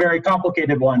is a very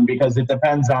complicated one because it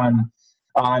depends on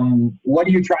what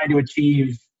are you trying to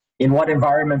achieve, in what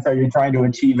environments are you trying to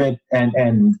achieve it,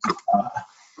 and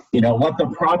what the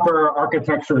proper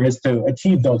architecture is to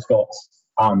achieve those goals.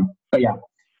 But yeah.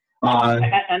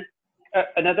 And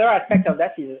another aspect of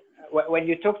that is when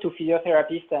you talk to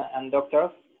physiotherapists and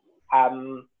doctors,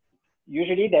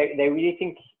 usually they really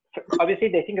think, obviously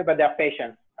they think about their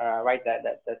patients, right?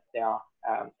 That's their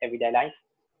everyday life.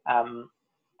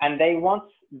 And they want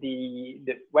the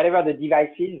whatever the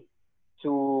device is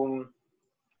to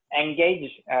engage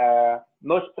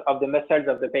most of the muscles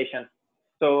of the patient.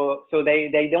 So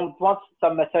they don't want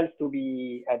some muscles to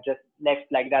be just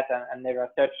left like that and never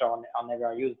touched or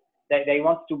never used. They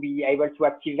want to be able to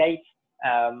activate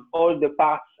all the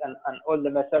parts and all the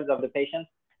muscles of the patient.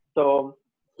 So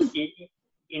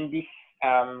in this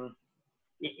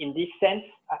sense,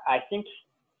 I think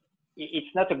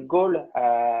it's not a goal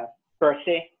per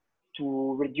se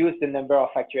to reduce the number of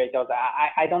actuators.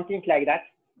 I don't think like that.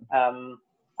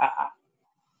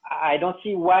 I don't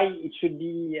see why it should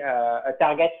be a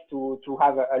target to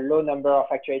have a low number of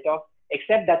actuators,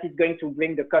 except that it's going to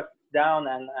bring the cost down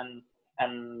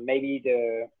and maybe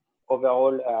the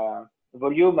overall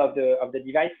volume of the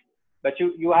device. But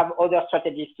you have other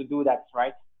strategies to do that,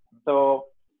 right? So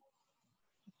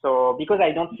because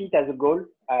I don't see it as a goal,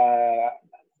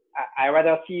 I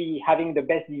rather see having the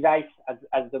best device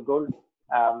as the goal.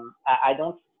 I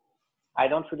don't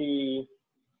really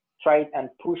try and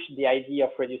push the idea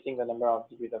of reducing the number of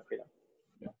degrees of freedom.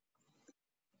 Yeah.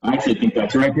 I actually think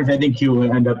that's right, because I think you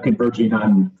end up converging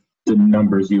on the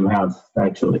numbers you have,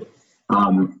 actually.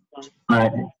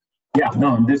 Yeah,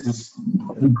 no, this is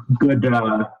good.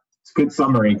 Good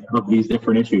summary of these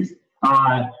different issues.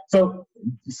 So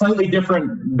slightly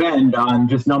different bend on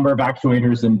just number of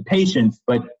actuators and patients,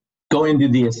 but going to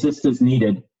the assistance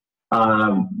needed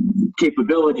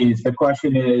capabilities. The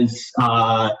question is,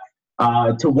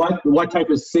 to what type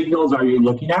of signals are you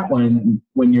looking at when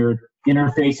you're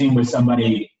interfacing with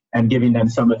somebody and giving them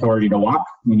some authority to walk?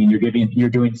 Meaning you're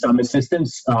doing some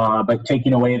assistance, but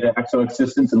taking away the exo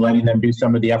assistance and letting them do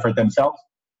some of the effort themselves.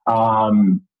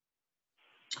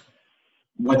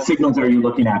 What signals are you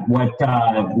looking at?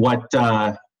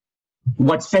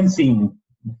 What sensing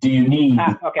do you need?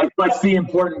 Okay. What's the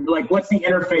important? What's the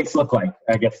interface look like?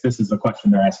 I guess this is the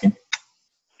question they're asking.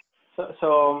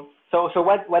 So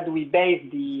what do we base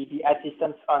the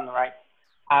assistance on, right?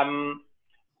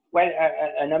 Well,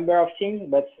 a number of things,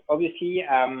 but obviously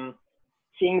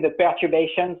seeing the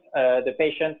perturbations the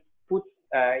patient puts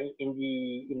in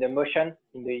the motion,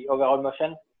 in the overall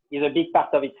motion, is a big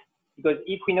part of it. Because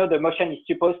if we know the motion is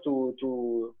supposed to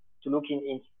look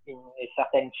in a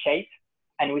certain shape,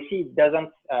 and we see it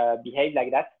doesn't behave like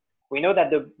that, we know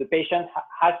that the patient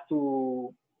has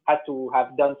to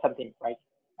have done something, right?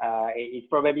 It's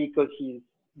probably because he's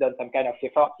done some kind of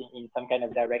effort in some kind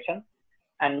of direction,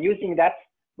 and using that,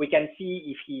 we can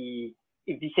see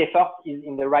if this effort is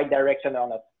in the right direction or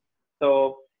not.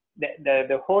 So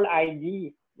the whole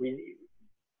idea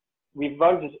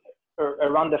revolves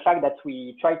around the fact that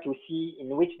we try to see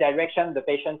in which direction the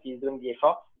patient is doing the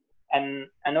effort,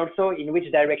 and also in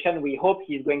which direction we hope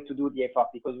he's going to do the effort,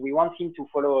 because we want him to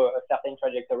follow a certain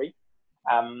trajectory.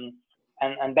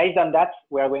 And based on that,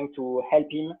 we are going to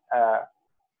help him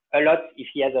a lot if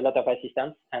he has a lot of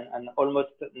assistance, and almost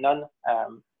none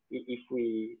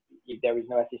if there is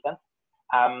no assistance.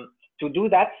 To do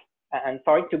that, and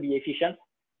for it to be efficient,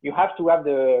 you have to have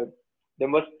the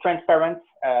most transparent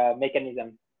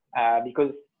mechanism,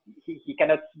 because he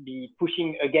cannot be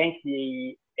pushing against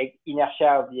the inertia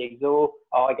of the exo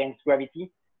or against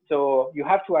gravity. So you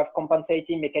have to have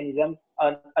compensating mechanisms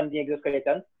on the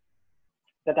exoskeleton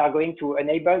that are going to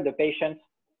enable the patient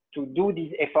to do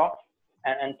these efforts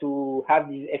and to have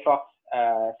these efforts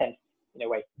sensed in a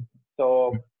way.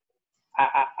 So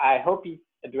I hope it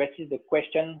addresses the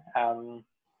question.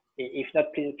 If not,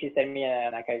 please tell me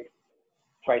and I can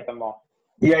try some more.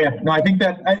 Yeah. No, I think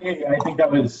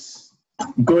that was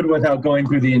good without going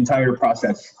through the entire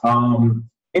process.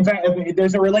 In fact,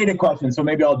 there's a related question, so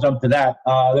maybe I'll jump to that.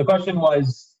 The question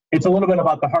was, it's a little bit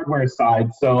about the hardware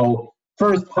side. So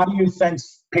first, how do you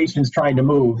sense patients trying to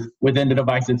move within the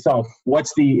device itself?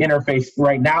 What's the interface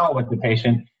right now with the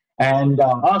patient? And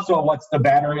also, what's the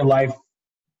battery life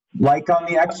like on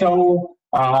the exo?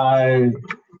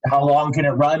 How long can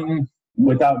it run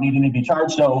without needing to be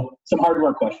charged? So some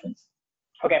hardware questions.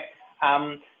 Okay.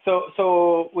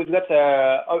 So we've got,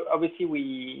 obviously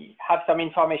we have some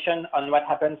information on what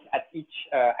happens at each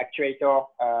actuator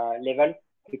level.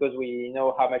 because we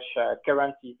know how much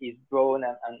current is drawn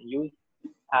and used.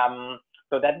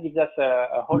 So that gives us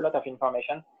a whole lot of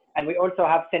information. And we also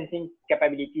have sensing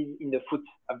capabilities in the foot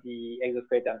of the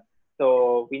exoskeleton.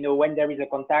 So we know when there is a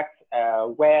contact,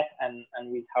 where and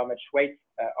with how much weight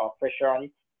or pressure on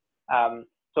it.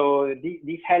 So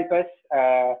this helps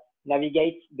us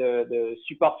navigate the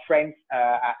support frames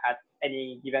at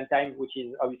any given time, which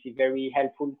is obviously very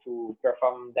helpful to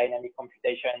perform dynamic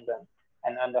computations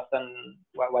and understand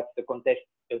what's the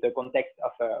context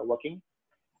of walking.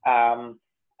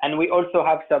 And we also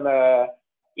have some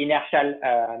inertial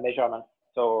measurements.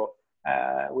 So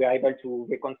we are able to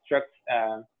reconstruct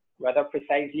rather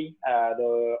precisely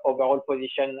the overall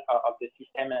position of the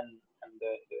system and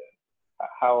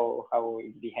how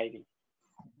it's behaving.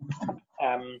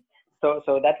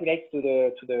 So that relates to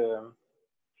the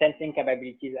sensing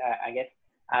capabilities, I guess.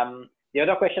 The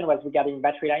other question was regarding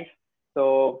battery life.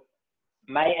 So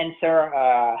my answer,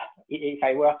 if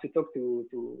I were to talk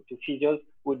to physios,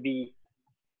 would be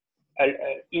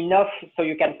enough so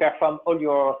you can perform all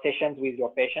your sessions with your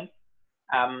patients.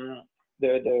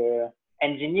 The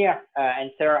engineer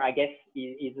answer, I guess,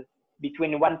 is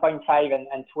between 1.5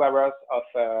 and 2 hours of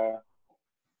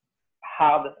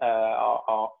hard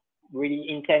or really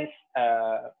intense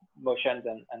motions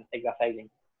and exercising.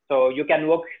 So you can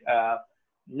walk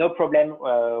no problem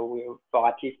for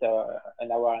at least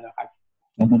an hour and a half.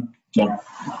 Mm-hmm. Yeah.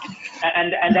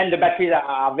 And then the batteries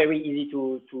are very easy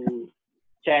to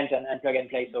change and plug and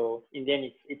play. So in the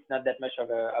end, it's not that much of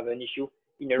an issue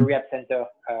in a rehab center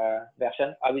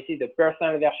version. Obviously, the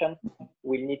personal version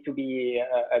will need to be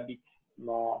a bit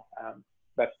more,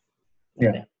 but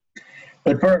yeah.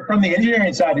 But from the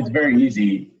engineering side, it's very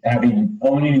easy having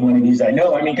only one of these. I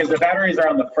know, I mean, because the batteries are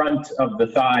on the front of the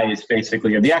thighs,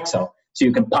 basically, of the exo. So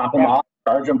you can pop them off,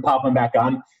 charge them, pop them back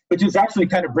on, which is actually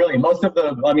kind of brilliant. Most of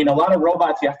the, I mean, a lot of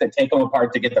robots, you have to take them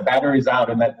apart to get the batteries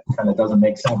out, and that kind of doesn't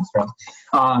make sense, right?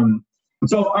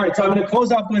 So, all right, so I'm going to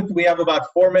close up with, we have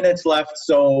about 4 minutes left,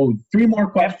 so 3 more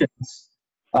questions,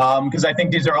 because I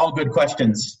think these are all good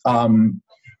questions.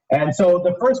 And so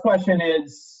the first question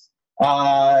is,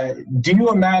 do you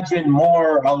imagine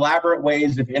more elaborate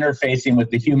ways of interfacing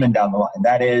with the human down the line?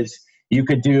 That is, you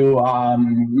could do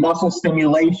muscle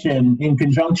stimulation in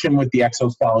conjunction with the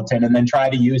exoskeleton and then try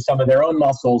to use some of their own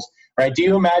muscles, right? Do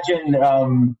you imagine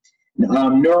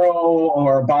neuro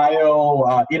or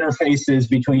bio interfaces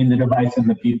between the device and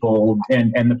the people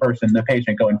and the person, the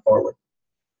patient going forward?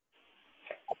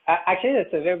 Actually,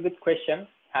 that's a very good question.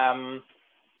 And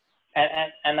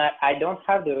I don't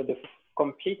have the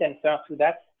complete answer to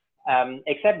that,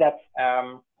 except that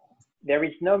there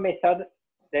is no method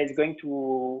that is going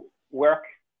to work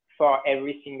for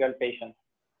every single patient.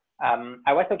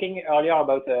 I was talking earlier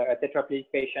about a tetraplegic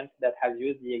patient that has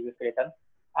used the exoskeleton.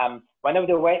 One of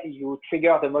the ways you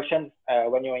trigger the motions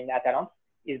when you're in Atalante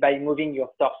is by moving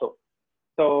your torso.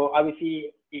 So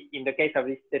obviously, in the case of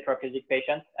this tetraplegic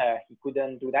patient, he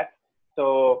couldn't do that.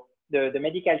 So the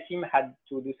medical team had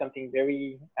to do something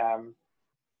very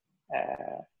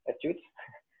astute.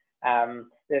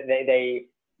 They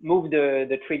moved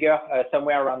the trigger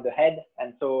somewhere around the head,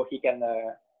 and so he can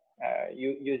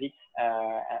use it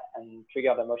and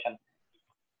trigger the motion.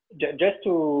 Just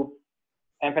to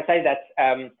emphasize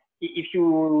that if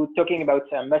you're talking about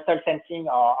muscle sensing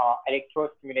or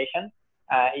electrostimulation,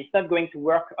 it's not going to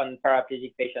work on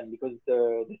paraplegic patients because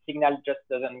the signal just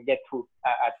doesn't get through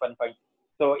at one point.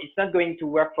 So it's not going to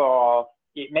work for,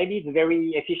 maybe it's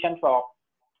very efficient for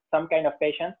some kind of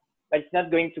patients, but it's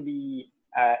not going to be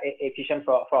efficient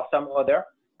for some other.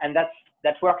 And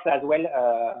that works as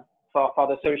well for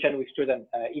the solution we've chosen,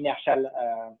 inertial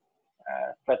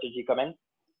strategy command.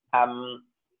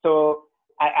 So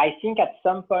I think at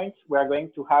some point we're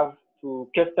going to have to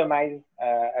customize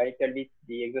a little bit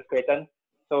the exoskeleton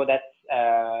so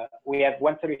that we have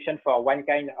one solution for one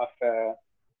kind of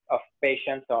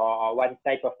patients or one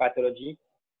type of pathology,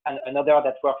 and another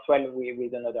that works well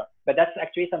with another. But that's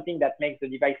actually something that makes the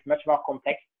device much more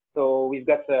complex. So we've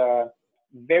got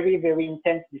very, very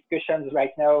intense discussions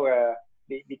right now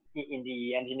in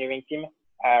the engineering team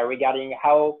regarding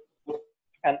how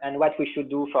and what we should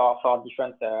do for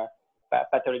different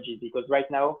pathologies. Because right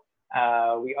now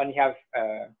we only have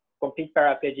complete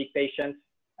paraplegic patients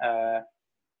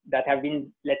that have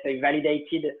been, let's say,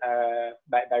 validated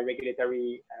by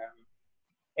regulatory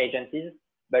agencies.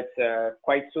 But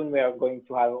quite soon we are going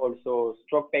to have also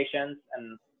stroke patients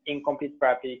and incomplete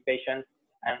paraplegic patients,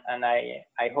 and I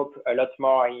hope a lot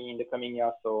more in the coming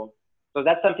years. So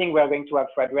that's something we are going to have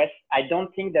to address. I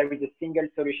don't think there is a single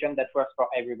solution that works for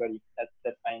everybody.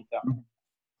 That's my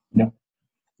answer.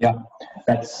 Yeah,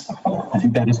 I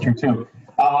think that is true too.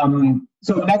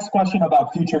 So next question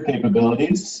about future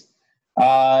capabilities.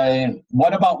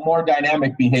 What about more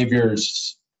dynamic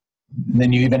behaviors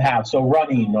than you even have? So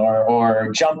running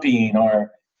or jumping,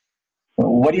 or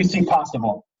what do you see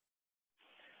possible?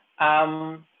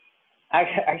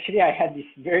 Actually, I had this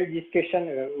very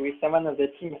discussion with someone of the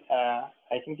team,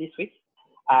 I think this week.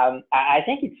 I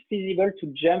think it's feasible to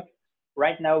jump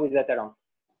right now with that alone.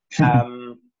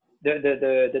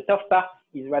 The tough part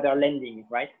is rather landing,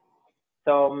 right?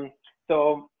 So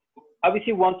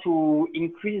obviously we want to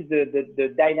increase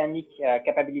the dynamic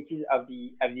capabilities of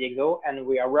the exo, and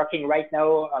we are working right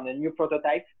now on a new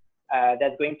prototype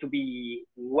that's going to be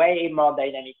way more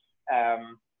dynamic.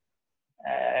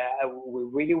 We're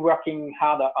really working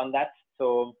hard on that,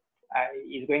 so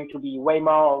it's going to be way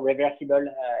more reversible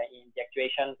in the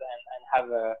actuations and have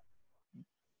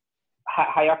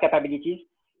higher capabilities.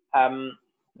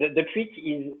 The trick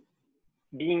is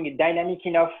being dynamic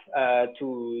enough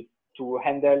to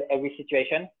handle every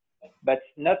situation, but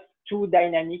not too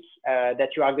dynamic that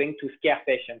you are going to scare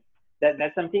patients.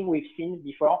 That's something we've seen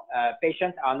before.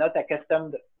 Patients are not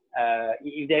accustomed,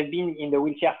 if they've been in the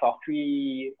wheelchair for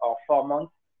 3 or 4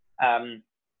 months,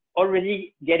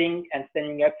 already getting and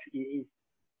standing up is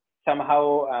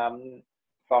somehow,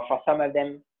 for some of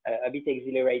them, a bit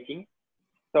exhilarating.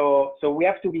 So we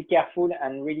have to be careful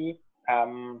and really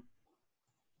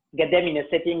get them in a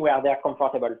setting where they're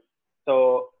comfortable.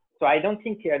 So I don't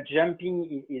think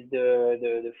jumping is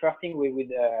the first thing we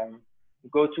would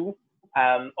go to.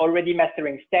 Already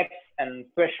mastering steps and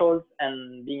thresholds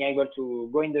and being able to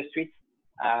go in the streets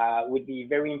would be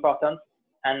very important.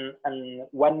 And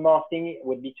one more thing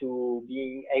would be to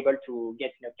being able to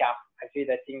get in a car. Actually,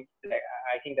 I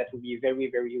think that would be very,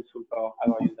 very useful for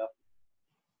our users.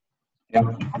 Yeah,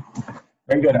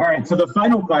 very good. All right, so the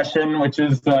final question, which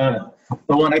is the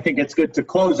one I think it's good to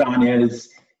close on, is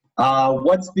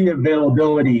what's the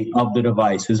availability of the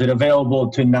device? Is it available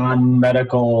to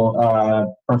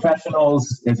non-medical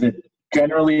professionals? Is it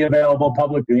generally available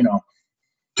public,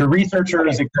 to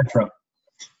researchers, etc.?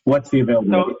 What's the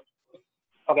availability?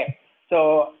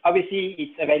 So obviously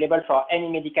it's available for any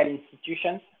medical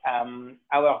institutions.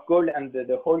 Our goal and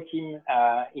the whole team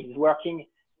is working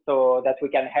so that we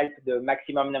can help the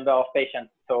maximum number of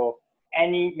patients. So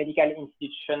any medical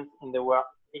institutions in the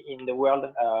world,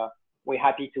 we're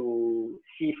happy to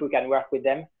see if we can work with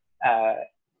them.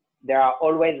 There are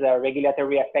always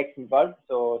regulatory aspects involved,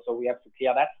 so we have to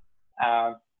clear that.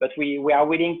 But we are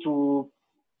willing to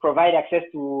provide access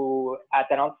to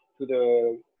Atalante to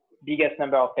the biggest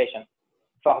number of patients.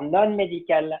 For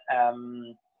non-medical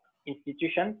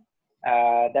institutions,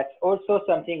 that's also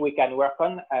something we can work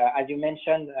on. As you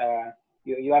mentioned,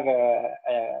 you have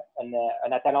an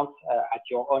Atalante at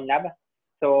your own lab.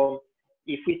 So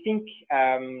if we think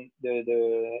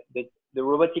the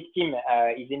robotic team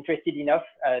is interested enough,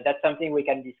 that's something we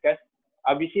can discuss.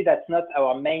 Obviously, that's not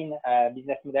our main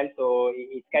business model, so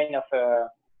it's kind of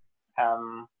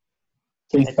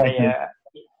let's say,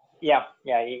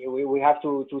 we have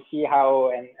to see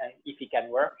how and if it can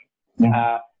work.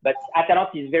 But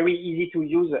Atalante is very easy to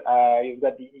use. You've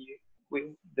got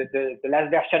the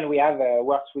last version we have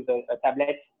works with a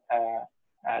tablet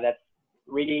that's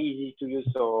really easy to use.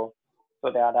 So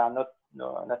there are not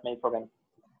many problems.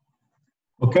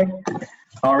 Okay.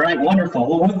 All right. Wonderful.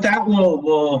 Well, with that,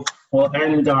 we'll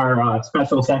end our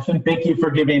special session. Thank you for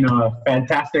giving a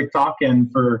fantastic talk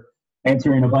and for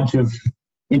answering a bunch of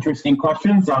interesting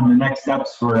questions on the next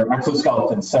steps for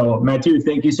exoskeletons. So Matthieu,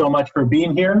 thank you so much for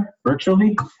being here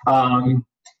virtually.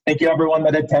 Thank you everyone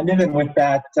that attended, and with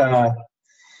that,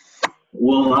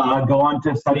 we'll go on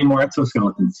to study more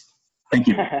exoskeletons. Thank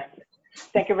you.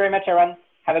 Thank you very much, Aaron.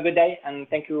 Have a good day, and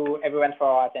thank you everyone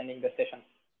for attending the session.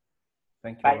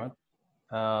 Thank you,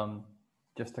 Aaron.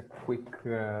 Just a quick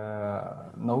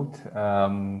note.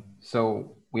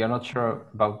 So we are not sure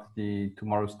about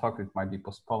tomorrow's talk. It might be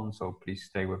postponed, so please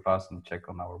stay with us and check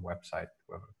on our website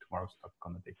whether tomorrow's talk is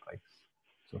going to take place.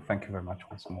 So thank you very much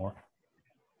once more.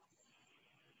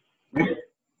 All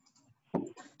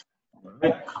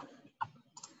right.